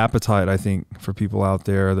 There's a big appetite, I think, for people out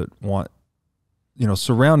there that want,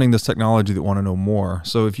 surrounding this technology, that want to know more.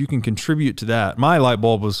 So if you can contribute to that, my light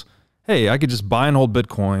bulb was, hey, I could just buy and hold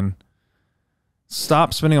Bitcoin,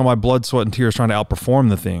 stop spending all my blood, sweat, and tears trying to outperform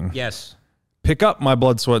the thing. Yes. Pick up my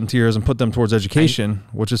blood, sweat, and tears and put them towards education,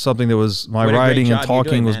 which is something that was my writing and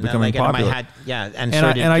talking was becoming popular. And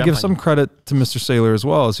I give some credit to Mr. Saylor as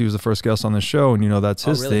well, as he was the first guest on the show. And that's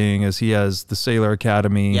his thing, as he has the Saylor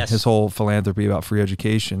Academy, his whole philanthropy about free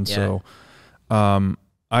education. Yeah. So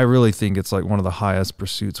I really think it's like one of the highest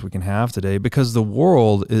pursuits we can have today, because the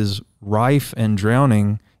world is rife and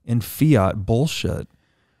drowning in fiat bullshit,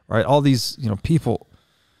 right? All these, people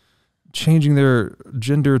changing their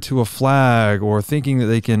gender to a flag, or thinking that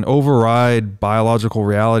they can override biological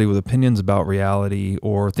reality with opinions about reality,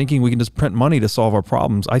 or thinking we can just print money to solve our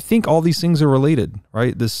problems. I think all these things are related,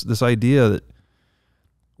 right? This idea that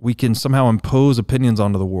we can somehow impose opinions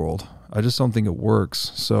onto the world. I just don't think it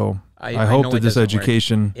works. So I hope that this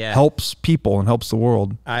education helps people and helps the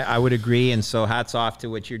world. I would agree. And so hats off to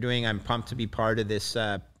what you're doing. I'm pumped to be part of this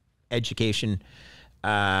education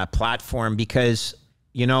platform, because,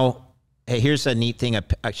 hey, here's a neat thing.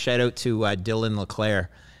 A shout out to Dylan LeClaire,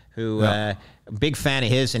 who big fan of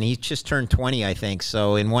his, and he just turned 20, I think.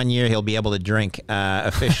 So in 1 year, he'll be able to drink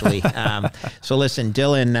officially. So listen,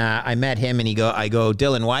 Dylan, I met him, and I go,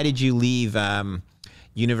 Dylan, why did you leave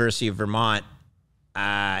University of Vermont?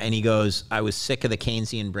 And he goes, I was sick of the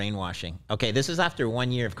Keynesian brainwashing. Okay, this is after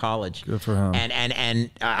 1 year of college. Good for him. And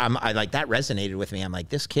I like, that resonated with me. I'm like,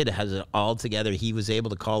 this kid has it all together. He was able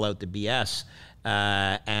to call out the BS.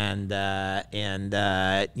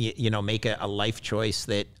 Make a life choice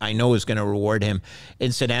that I know is going to reward him.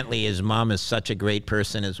 Incidentally, his mom is such a great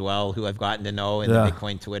person as well, who I've gotten to know in the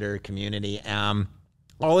Bitcoin Twitter community.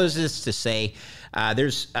 All of this to say,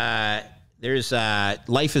 there's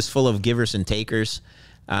life is full of givers and takers.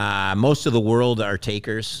 Most of the world are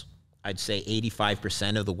takers. I'd say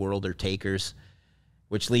 85% of the world are takers,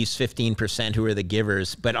 which leaves 15% who are the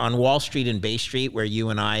givers. But on Wall Street and Bay Street, where you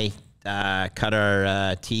and I cut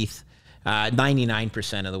our teeth,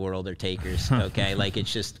 99% of the world are takers. Okay, like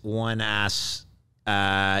it's just one ass,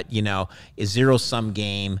 a zero-sum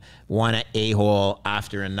game, one a-hole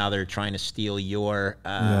after another, trying to steal your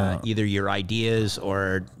either your ideas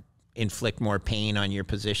or inflict more pain on your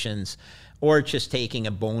positions, or just taking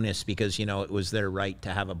a bonus because it was their right to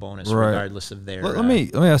have a bonus, regardless of their. Let me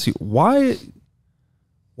ask you, why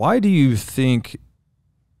do you think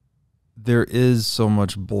there is so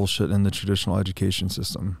much bullshit in the traditional education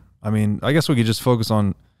system? I mean, I guess we could just focus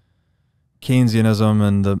on Keynesianism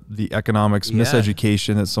and the economics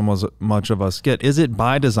miseducation that so much of us get. Is it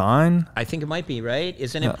by design? I think it might be, right?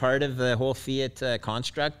 Isn't it part of the whole fiat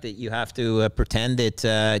construct that you have to pretend that,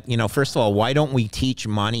 first of all, why don't we teach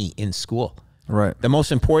money in school? Right. The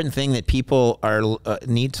most important thing that people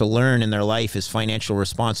need to learn in their life is financial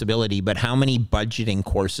responsibility. But how many budgeting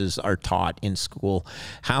courses are taught in school?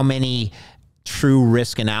 How many true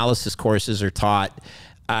risk analysis courses are taught?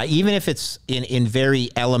 Even if it's in very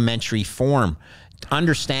elementary form,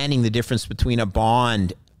 understanding the difference between a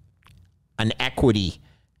bond, an equity,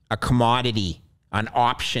 a commodity, an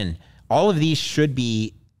option, all of these should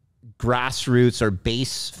be grassroots or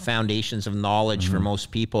base foundations of knowledge for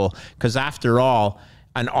most people. Because after all,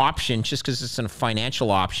 an option, just because it's a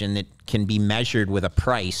financial option that can be measured with a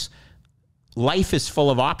price, life is full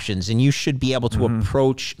of options, and you should be able to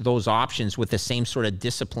approach those options with the same sort of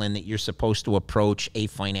discipline that you're supposed to approach a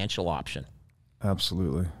financial option.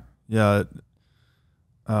 Absolutely. Yeah.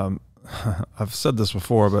 I've said this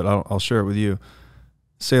before, but I'll share it with you.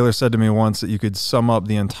 Saylor said to me once that you could sum up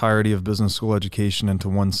the entirety of business school education into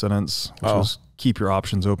one sentence, which was keep your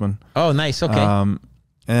options open. Oh, nice. Okay.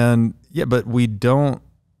 But we don't,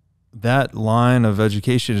 that line of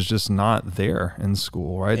education is just not there in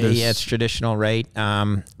school, right? It's traditional, right?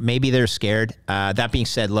 Maybe they're scared. That being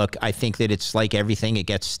said, look, I think that it's like everything, it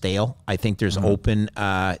gets stale. I think there's hopefully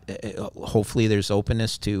there's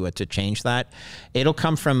openness to change that. It'll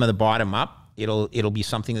come from the bottom up. It'll be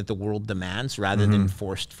something that the world demands rather than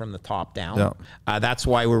forced from the top down. Yeah. That's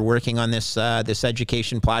why we're working on this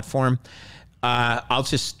education platform. I'll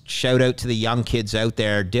just shout out to the young kids out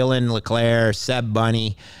there, Dylan Leclerc, Seb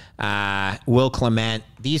Bunny, Will Clement.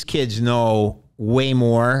 These kids know way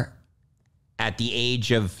more at the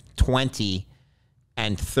age of 20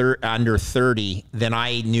 and under 30 than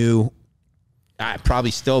I knew. I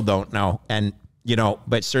probably still don't know. And, you know,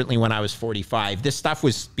 but certainly when I was 45, this stuff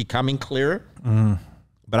was becoming clearer,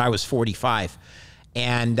 but I was 45.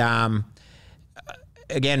 And,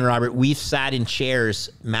 again, Robert, we've sat in chairs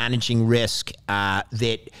managing risk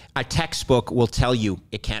that a textbook will tell you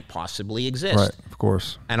it can't possibly exist. Right, of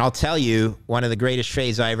course. And I'll tell you, one of the greatest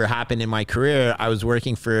trades I ever happened in my career, I was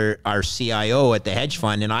working for our CIO at the hedge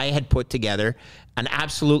fund, and I had put together an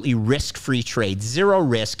absolutely risk-free trade, zero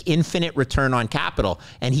risk, infinite return on capital,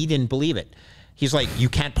 and he didn't believe it. He's like, you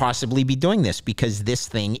can't possibly be doing this because this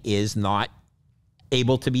thing is not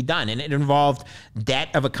able to be done. And it involved debt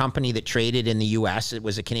of a company that traded in the US. It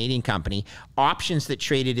was a Canadian company, options that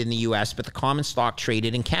traded in the US, but the common stock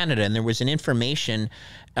traded in Canada. And there was an information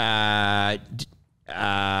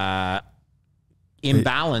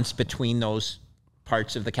imbalance between those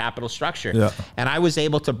parts of the capital structure. Yeah. And I was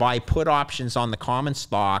able to buy put options on the common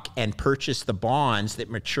stock and purchase the bonds that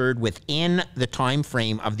matured within the time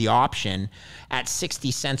frame of the option at 60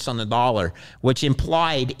 cents on the dollar, which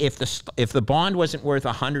implied if the bond wasn't worth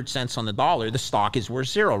 100 cents on the dollar, the stock is worth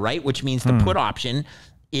zero, right? Which means the put option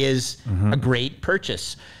is a great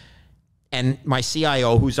purchase. And my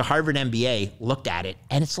CIO, who's a Harvard MBA, looked at it,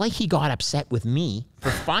 and it's like he got upset with me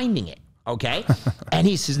for finding it. Okay. And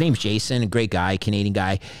his name's Jason, a great guy, Canadian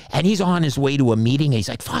guy. And he's on his way to a meeting. And he's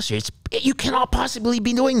like, Foster, you cannot possibly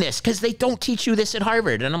be doing this because they don't teach you this at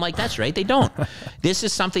Harvard. And I'm like, that's right. They don't. This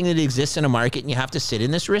is something that exists in a market and you have to sit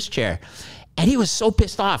in this risk chair. And he was so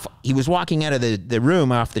pissed off. He was walking out of the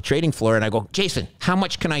room off the trading floor. And I go, Jason, how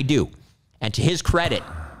much can I do? And to his credit,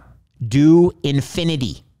 do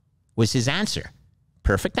infinity was his answer.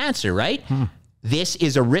 Perfect answer, right? This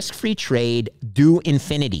is a risk-free trade, do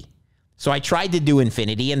infinity. So I tried to do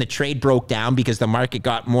infinity and the trade broke down because the market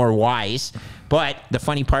got more wise. But the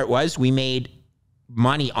funny part was we made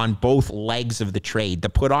money on both legs of the trade. The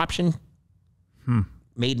put option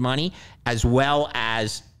made money as well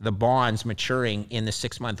as the bonds maturing in the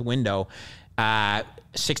 6-month window.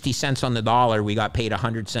 60 cents on the dollar, we got paid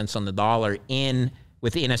 100 cents on the dollar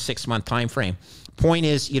within a 6-month time frame. Point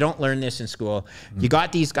is, you don't learn this in school. You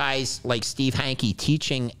got these guys like Steve Hanke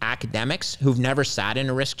teaching academics who've never sat in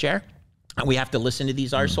a risk chair. And we have to listen to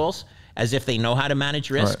these arseholes as if they know how to manage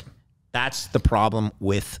risk. Right. That's the problem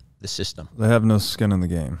with the system. They have no skin in the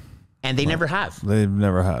game. And they never have. They've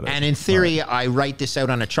never had it. And in theory, I write this out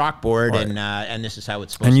on a chalkboard, and this is how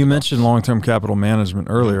it's supposed to And you go. mentioned long-term capital management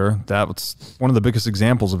earlier. That was one of the biggest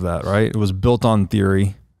examples of that, right? It was built on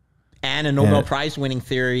theory. And a Nobel Prize winning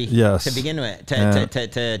theory to begin with.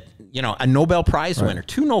 You know, a Nobel Prize winner,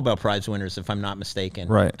 2 Nobel Prize winners, if I'm not mistaken,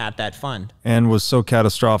 at that fund. And was so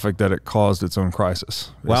catastrophic that it caused its own crisis.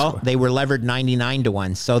 Basically. Well, they were levered 99 to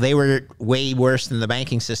 1. So they were way worse than the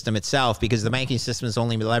banking system itself because the banking system is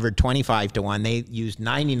only levered 25 to 1. They used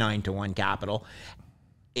 99 to 1 capital,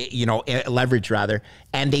 you know, leverage rather.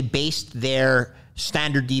 And they based their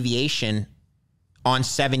standard deviation on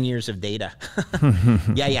 7 years of data.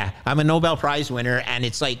 Yeah. I'm a Nobel Prize winner. And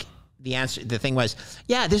it's like the thing was,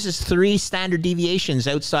 yeah, this is 3 standard deviations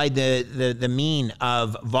outside the mean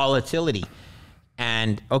of volatility.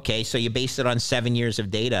 And okay, so you based it on 7 years of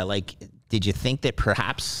data. Like, did you think that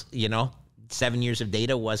perhaps, you know, 7 years of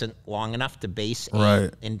data wasn't long enough to base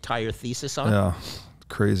an entire thesis on? Yeah.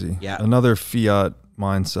 Crazy. Yeah. Another fiat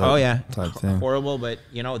mindset. Oh yeah. Type thing. Horrible, but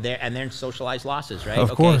you know, they're socialized losses, right?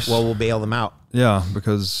 Of course. Well, we'll bail them out. Yeah,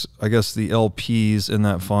 because I guess the LPs in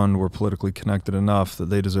that fund were politically connected enough that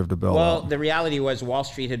they deserve to bail out. Well, the reality was Wall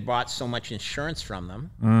Street had bought so much insurance from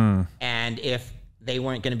them, and if they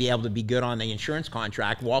weren't going to be able to be good on the insurance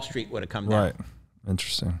contract, Wall Street would have come down. Right.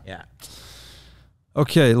 Interesting. Yeah.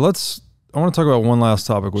 Okay, I want to talk about one last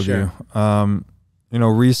topic with you. You know,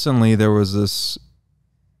 recently there was this.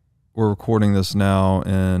 We're recording this now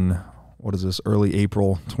in, what is this, early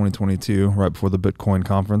April 2022, right before the Bitcoin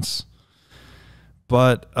conference.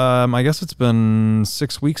 But I guess it's been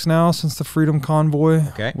 6 weeks now since the Freedom Convoy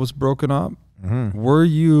was broken up. Were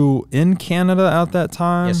you in Canada at that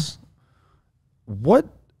time? Yes.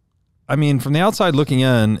 I mean, from the outside looking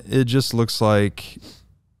in, it just looks like,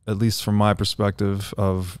 at least from my perspective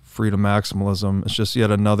of freedom maximalism, it's just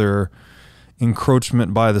yet another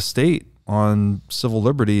encroachment by the state on civil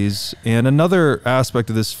liberties, and another aspect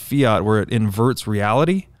of this fiat where it inverts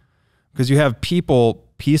reality, because you have people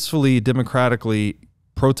peacefully, democratically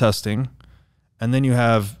protesting, and then you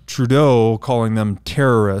have Trudeau calling them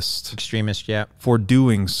terrorists, extremists, for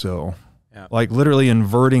doing so. like literally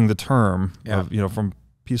inverting the term of, from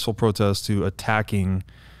peaceful protest to attacking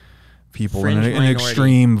people in an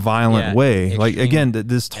extreme violent way. Like again,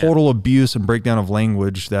 this total abuse and breakdown of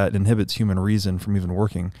language that inhibits human reason from even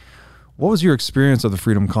working. What was your experience of the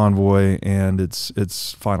Freedom Convoy and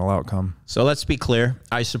its final outcome? So let's be clear.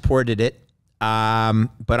 I supported it,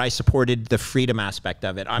 but I supported the freedom aspect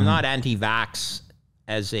of it. I'm not anti-vax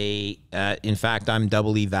in fact, I'm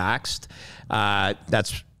doubly vaxxed.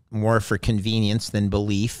 That's more for convenience than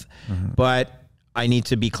belief. But I need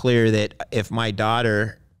to be clear that if my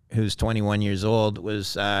daughter, who's 21 years old,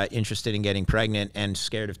 was interested in getting pregnant and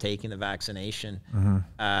scared of taking the vaccination,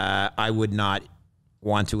 I would not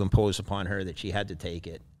want to impose upon her that she had to take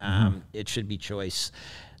it. It should be choice.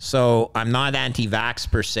 So I'm not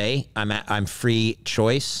anti-vax per se. I'm free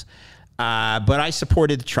choice. But I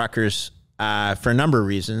supported the truckers for a number of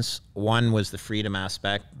reasons. One was the freedom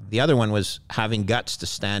aspect. The other one was having guts to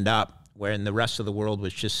stand up, wherein the rest of the world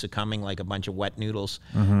was just succumbing like a bunch of wet noodles.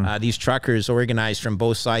 These truckers organized from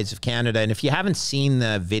both sides of Canada. And if you haven't seen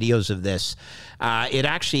the videos of this, it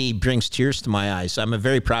actually brings tears to my eyes. I'm a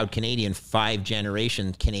very proud Canadian,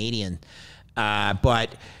 5th-generation Canadian.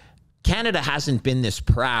 But Canada hasn't been this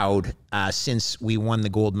proud since we won the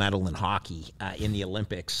gold medal in hockey in the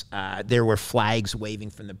Olympics. There were flags waving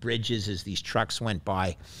from the bridges as these trucks went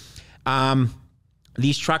by.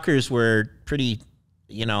 These truckers were pretty,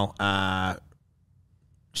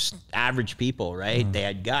 just average people, right? They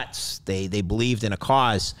had guts. They believed in a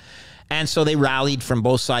cause. And so they rallied from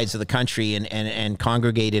both sides of the country and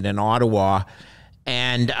congregated in Ottawa.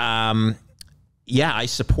 And yeah, I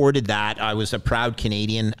supported that. I was a proud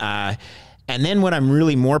Canadian. And then what I'm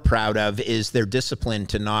really more proud of is their discipline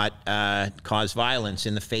to not cause violence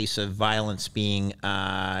in the face of violence being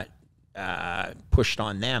pushed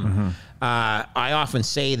on them. I often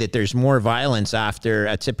say that there's more violence after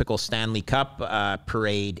a typical Stanley Cup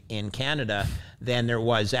parade in Canada than there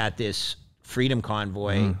was at this Freedom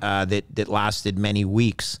Convoy that lasted many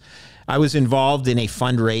weeks. I was involved in a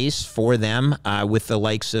fundraise for them with the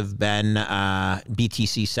likes of Ben,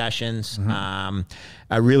 BTC Sessions,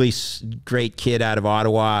 a really great kid out of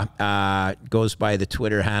Ottawa, goes by the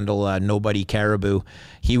Twitter handle Nobody Caribou.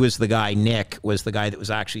 He was the guy, Nick was the guy that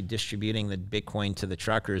was actually distributing the Bitcoin to the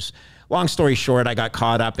truckers. Long story short, I got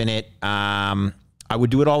caught up in it. I would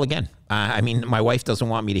do it all again. I mean, my wife doesn't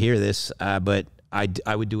want me to hear this, but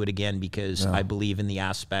I would do it again because I believe in the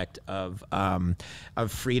aspect of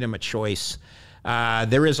freedom of choice.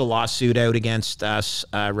 There is a lawsuit out against us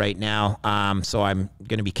right now, so I'm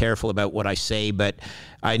going to be careful about what I say, but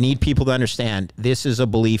I need people to understand this is a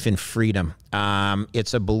belief in freedom.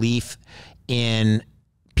 It's a belief in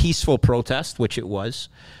peaceful protest, which it was.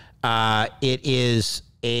 It is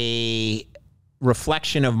a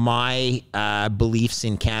reflection of my beliefs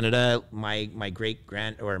in Canada. My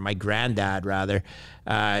granddad rather,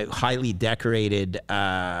 highly decorated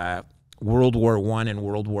World War I and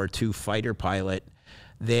World War II fighter pilot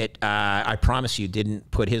that I promise you didn't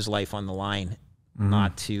put his life on the line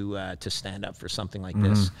not to stand up for something like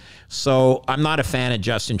this. So I'm not a fan of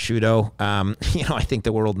Justin Trudeau. I think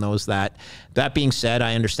the world knows that. That being said,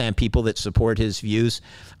 I understand people that support his views.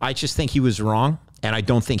 I just think he was wrong. And I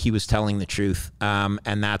don't think he was telling the truth,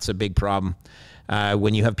 and that's a big problem.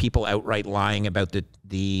 When you have people outright lying about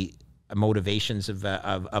the motivations of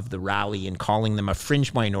the rally and calling them a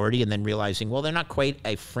fringe minority, and then realizing, well, they're not quite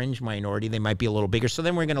a fringe minority; they might be a little bigger. So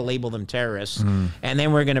then we're going to label them terrorists, and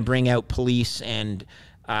then we're going to bring out police and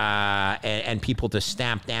people to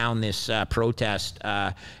stamp down this protest.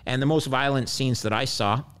 And the most violent scenes that I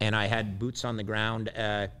saw, and I had boots on the ground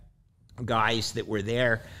guys that were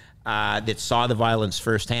there. That saw the violence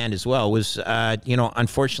firsthand as well was,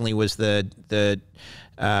 unfortunately, was the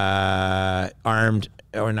armed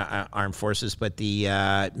or not armed forces, but the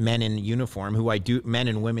men in uniform men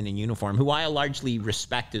and women in uniform who I largely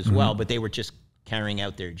respect as well, but they were just carrying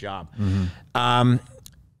out their job.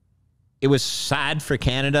 It was sad for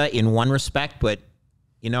Canada in one respect, but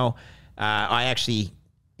I actually.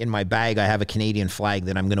 In my bag, I have a Canadian flag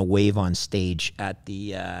that I'm going to wave on stage at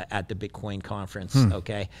the Bitcoin conference,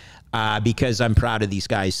 okay? Because I'm proud of these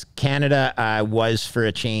guys. Canada was, for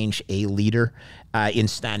a change, a leader in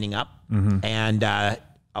standing up. And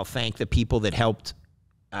I'll thank the people that helped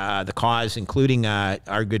the cause, including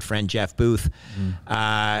our good friend Jeff Booth.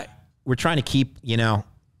 We're trying to keep,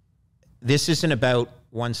 this isn't about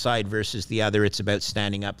one side versus the other. It's about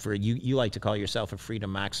standing up for, you like to call yourself a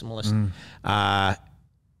freedom maximalist.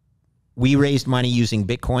 We raised money using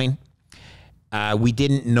Bitcoin. We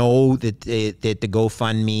didn't know that the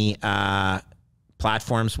GoFundMe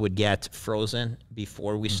platforms would get frozen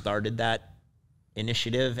before we started that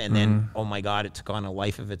initiative, and then, oh my God, it took on a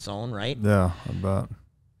life of its own, right? Yeah, I bet.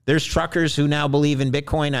 There's truckers who now believe in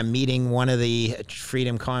Bitcoin. I'm meeting one of the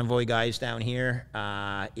Freedom Convoy guys down here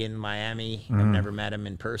in Miami. I've never met him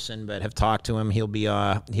in person, but have talked to him. He'll be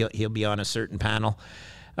on a certain panel.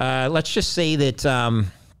 Let's just say that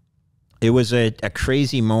it was a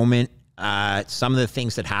crazy moment. Some of the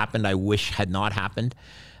things that happened I wish had not happened,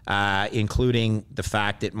 including the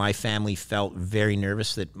fact that my family felt very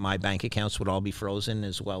nervous that my bank accounts would all be frozen,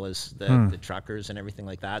 as well as the truckers and everything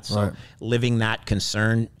like that. So living that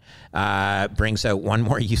concern brings out one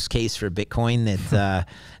more use case for Bitcoin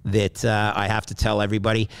that I have to tell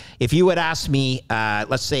everybody. If you would ask me,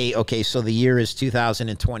 let's say, okay, so the year is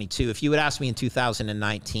 2022. If you would ask me in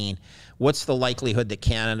 2019, what's the likelihood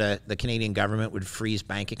that the Canadian government would freeze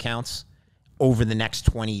bank accounts over the next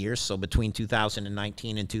 20 years, so between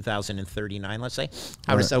 2019 and 2039, let's say,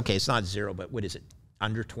 I would say, okay, it's not zero, but what is it,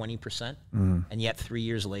 under 20%? And yet 3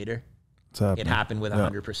 years later, it happened with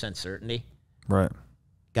 100% certainty. Right.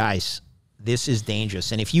 Guys, this is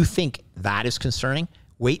dangerous. And if you think that is concerning,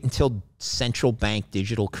 wait until central bank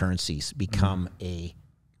digital currencies become a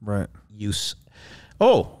use.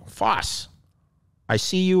 Oh, Foss, I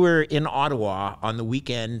see you were in Ottawa on the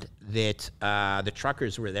weekend that the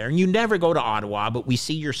truckers were there. And you never go to Ottawa, but we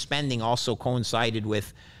see your spending also coincided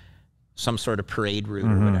with some sort of parade route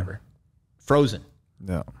or whatever. Frozen.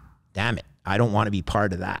 Yeah. Damn it. I don't want to be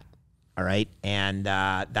part of that. All right. And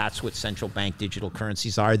that's what central bank digital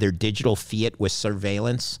currencies are. They're digital fiat with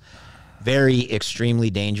surveillance. Very extremely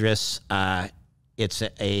dangerous. It's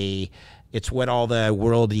what all the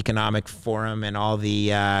World Economic Forum and all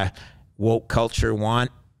the woke culture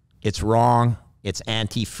want. It's wrong. It's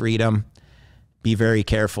anti-freedom. Be very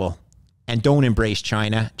careful. And don't embrace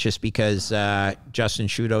China just because Justin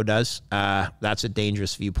Trudeau does. That's a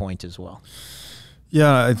dangerous viewpoint as well.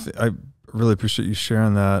 Yeah, I really appreciate you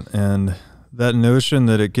sharing that. And that notion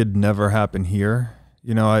that it could never happen here.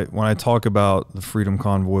 You know, when I talk about the Freedom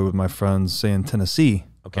Convoy with my friends, say in Tennessee,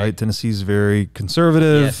 right? Tennessee's very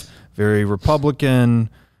conservative, very Republican.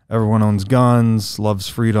 Everyone owns guns, loves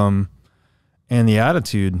freedom. And the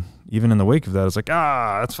attitude, even in the wake of that, is like,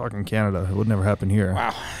 that's fucking Canada. It would never happen here.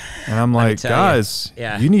 Wow. And I'm like, guys,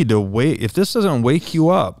 you need to wait. If this doesn't wake you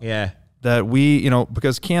up, that we,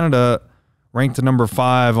 because Canada ranked to number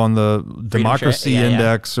 5 on the democracy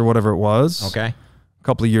index or whatever it was. A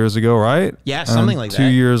couple of years ago, right? Yeah, something like that. 2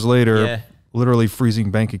 years later, literally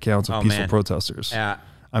freezing bank accounts of peaceful protesters. Yeah.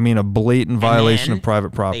 I mean, a blatant violation of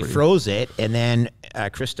private property. They froze it, and then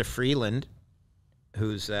Krista Freeland,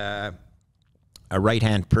 who's a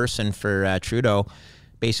right-hand person for Trudeau,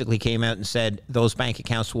 basically came out and said those bank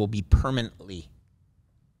accounts will be permanently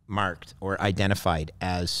marked or identified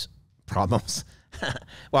as problems.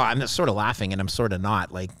 Well, I'm sort of laughing, and I'm sort of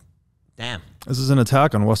not. Like, damn. This is an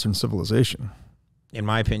attack on Western civilization. In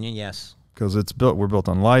my opinion, yes. Because we're built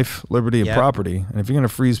on life, liberty, and property. And if you're going to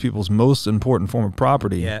freeze people's most important form of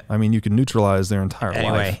property, I mean, you can neutralize their entire life.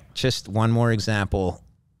 Anyway, just one more example.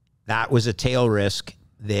 That was a tail risk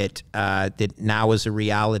that now is a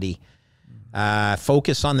reality.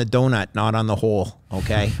 Focus on the donut, not on the hole,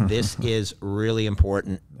 okay? This is really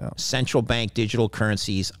important. Central bank digital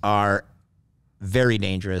currencies are very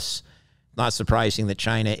dangerous. Not surprising that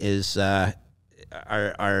China is are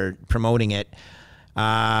promoting it.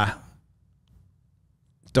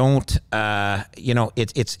 It's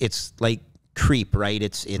like creep, right?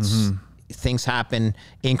 It's things happen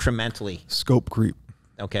incrementally. Scope creep.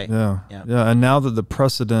 Okay. Yeah. And now that the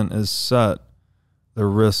precedent is set, the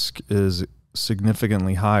risk is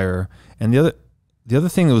significantly higher. And the other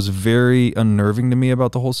thing that was very unnerving to me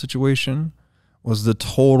about the whole situation was the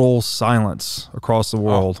total silence across the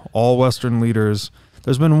world. All Western leaders.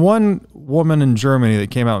 There's been one woman in Germany that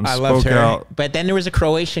came out and spoke out. But then there was a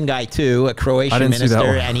Croatian guy too, a Croatian minister,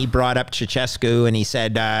 and he brought up Ceausescu, and he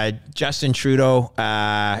said, Justin Trudeau,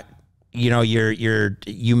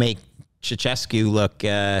 you make Ceausescu look,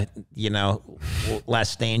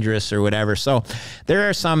 less dangerous or whatever. So there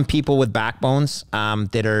are some people with backbones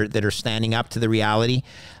that are standing up to the reality.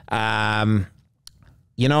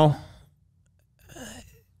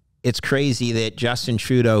 It's crazy that Justin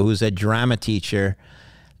Trudeau, who's a drama teacher,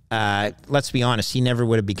 let's be honest, he never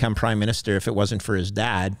would have become prime minister if it wasn't for his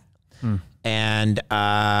dad. And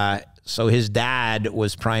so his dad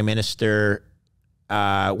was prime minister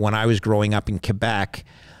when I was growing up in Quebec.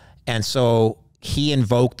 And so he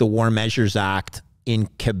invoked the War Measures Act in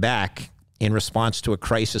Quebec in response to a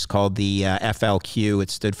crisis called the FLQ.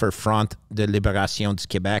 It stood for Front de Libération du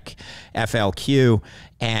Québec, FLQ,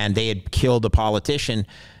 and they had killed a politician.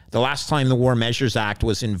 The last time the War Measures Act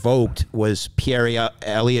was invoked was Pierre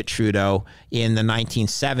Elliott Trudeau in the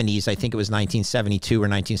 1970s. I think it was 1972 or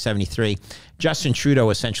 1973. Justin Trudeau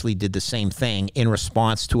essentially did the same thing in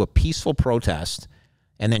response to a peaceful protest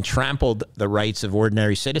and then trampled the rights of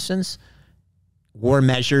ordinary citizens. War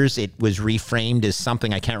measures, it was reframed as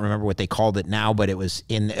something, I can't remember what they called it now, but it was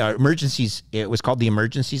in emergencies. It was called the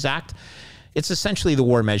Emergencies Act. It's essentially the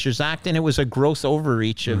War Measures Act, and it was a gross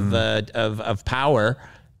overreach of power.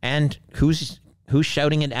 And who's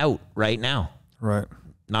shouting it out right now? Right.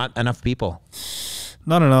 Not enough people.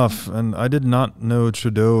 Not enough. And I did not know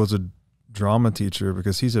Trudeau was a drama teacher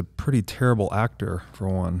because he's a pretty terrible actor, for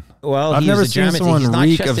one. Well, I've never seen someone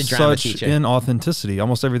reek of such inauthenticity.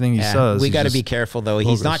 Almost everything he says. We got to be careful, though.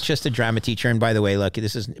 He's not just a drama teacher. And by the way, look,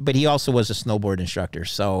 but he also was a snowboard instructor.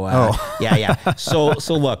 So, yeah. So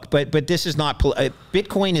look, but this is not,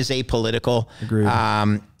 Bitcoin is apolitical.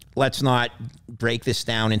 Agreed. Let's not break this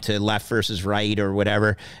down into left versus right or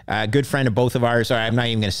whatever. A good friend of both of ours, or I'm not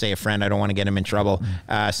even going to say a friend, I don't want to get him in trouble.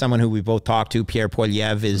 Someone who we both talked to, Pierre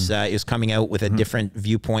Poilievre, is coming out with a different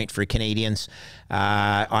viewpoint for Canadians.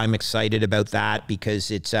 I'm excited about that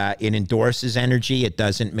because it endorses energy. It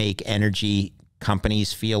doesn't make energy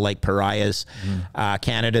companies feel like pariahs.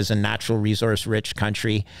 Canada's a natural resource rich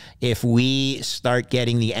country. If we start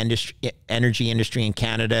getting the energy industry in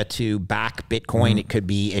Canada to back Bitcoin, it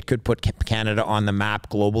could put Canada on the map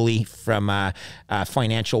globally from a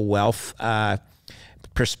financial wealth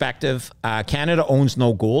perspective. Canada owns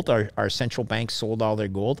no gold. Our central bank sold all their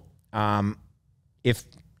gold. If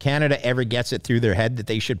Canada ever gets it through their head that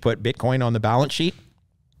they should put Bitcoin on the balance sheet,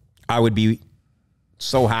 I would be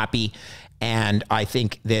so happy. And I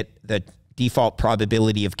think that the default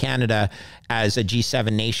probability of Canada as a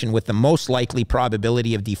G7 nation with the most likely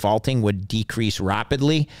probability of defaulting would decrease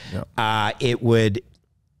rapidly. Yep. It would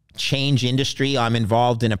change industry. I'm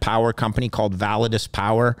involved in a power company called Validus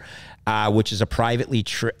Power, which is a privately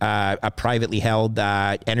held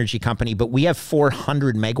energy company. But we have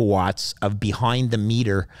 400 megawatts of behind the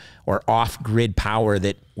meter or off-grid power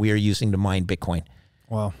that we are using to mine Bitcoin.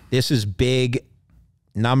 Wow. This is big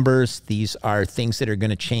numbers. These are things that are going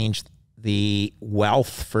to change the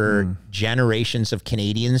wealth for generations of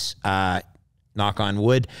Canadians, knock on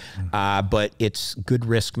wood. But it's good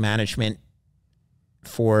risk management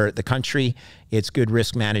for the country. It's good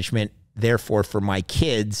risk management, therefore, for my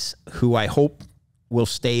kids, who I hope will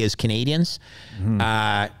stay as Canadians,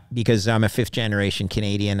 because I'm a 5th generation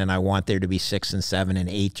Canadian and I want there to be 6th and 7th and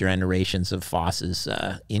 8th generations of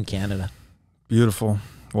Fosses in Canada. Beautiful.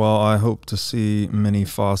 Well, I hope to see many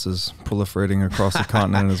Fosses proliferating across the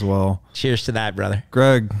continent as well. Cheers to that, brother.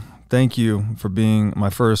 Greg, thank you for being my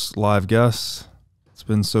first live guest. It's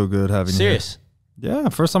been so good having you. Serious? Yeah,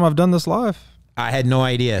 first time I've done this live. I had no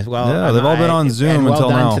idea. Well, yeah, they've all been on Zoom until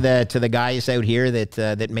now. Well done to the guys out here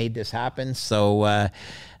that made this happen. So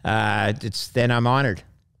I'm honored.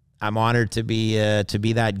 I'm honored to be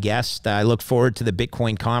that guest. I look forward to the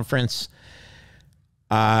Bitcoin conference.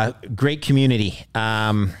 Great community.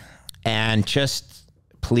 And just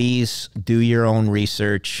please do your own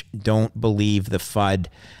research. Don't believe the FUD.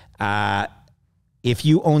 If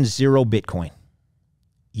you own 0 Bitcoin,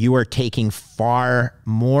 you are taking far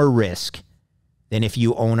more risk than if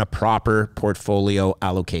you own a proper portfolio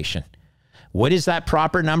allocation. What is that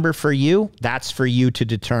proper number for you? That's for you to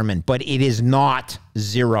determine, but it is not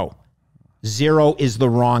 0. 0 is the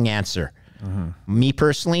wrong answer. Me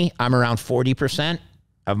personally, I'm around 40%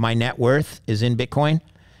 of my net worth is in Bitcoin.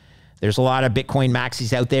 There's a lot of Bitcoin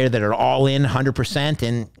maxis out there that are all in 100%,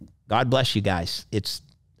 and God bless you guys.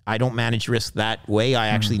 I don't manage risk that way. I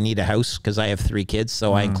actually need a house because I have 3 kids,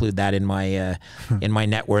 so I include that in my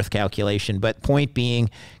net worth calculation. But point being,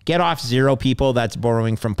 get off 0, people. That's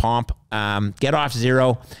borrowing from Pomp. Get off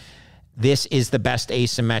 0. This is the best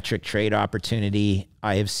asymmetric trade opportunity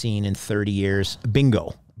I have seen in 30 years.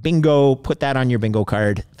 Bingo. Bingo. Put that on your bingo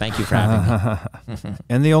card. Thank you for having me.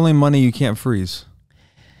 And the only money you can't freeze,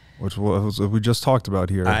 which we just talked about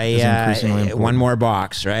here, is increasingly important. One more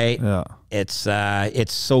box, right? Yeah. It's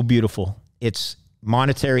so beautiful. It's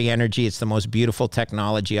monetary energy. It's the most beautiful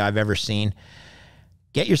technology I've ever seen.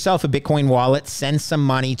 Get yourself a Bitcoin wallet. Send some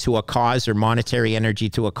money to a cause or monetary energy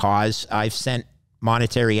to a cause. I've sent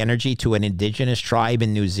monetary energy to an indigenous tribe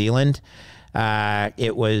in New Zealand.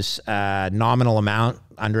 It was a nominal amount,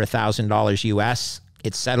 under $1,000 US.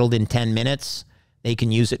 It settled in 10 minutes. They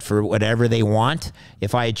can use it for whatever they want.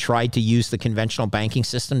 If I had tried to use the conventional banking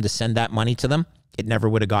system to send that money to them, it never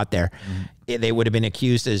would have got there. They would have been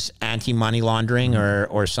accused as anti-money laundering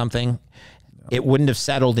or something. It wouldn't have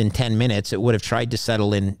settled in 10 minutes. It would have tried to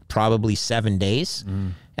settle in probably 7 days.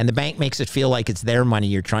 And And the bank makes it feel like it's their money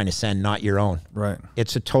you're trying to send, not your own. Right.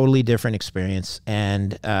 It's a totally different experience,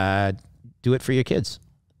 and do it for your kids.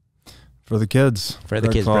 For the kids. For the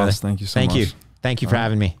kids, Foss, brother. thank you so much. Thank you for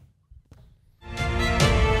having me.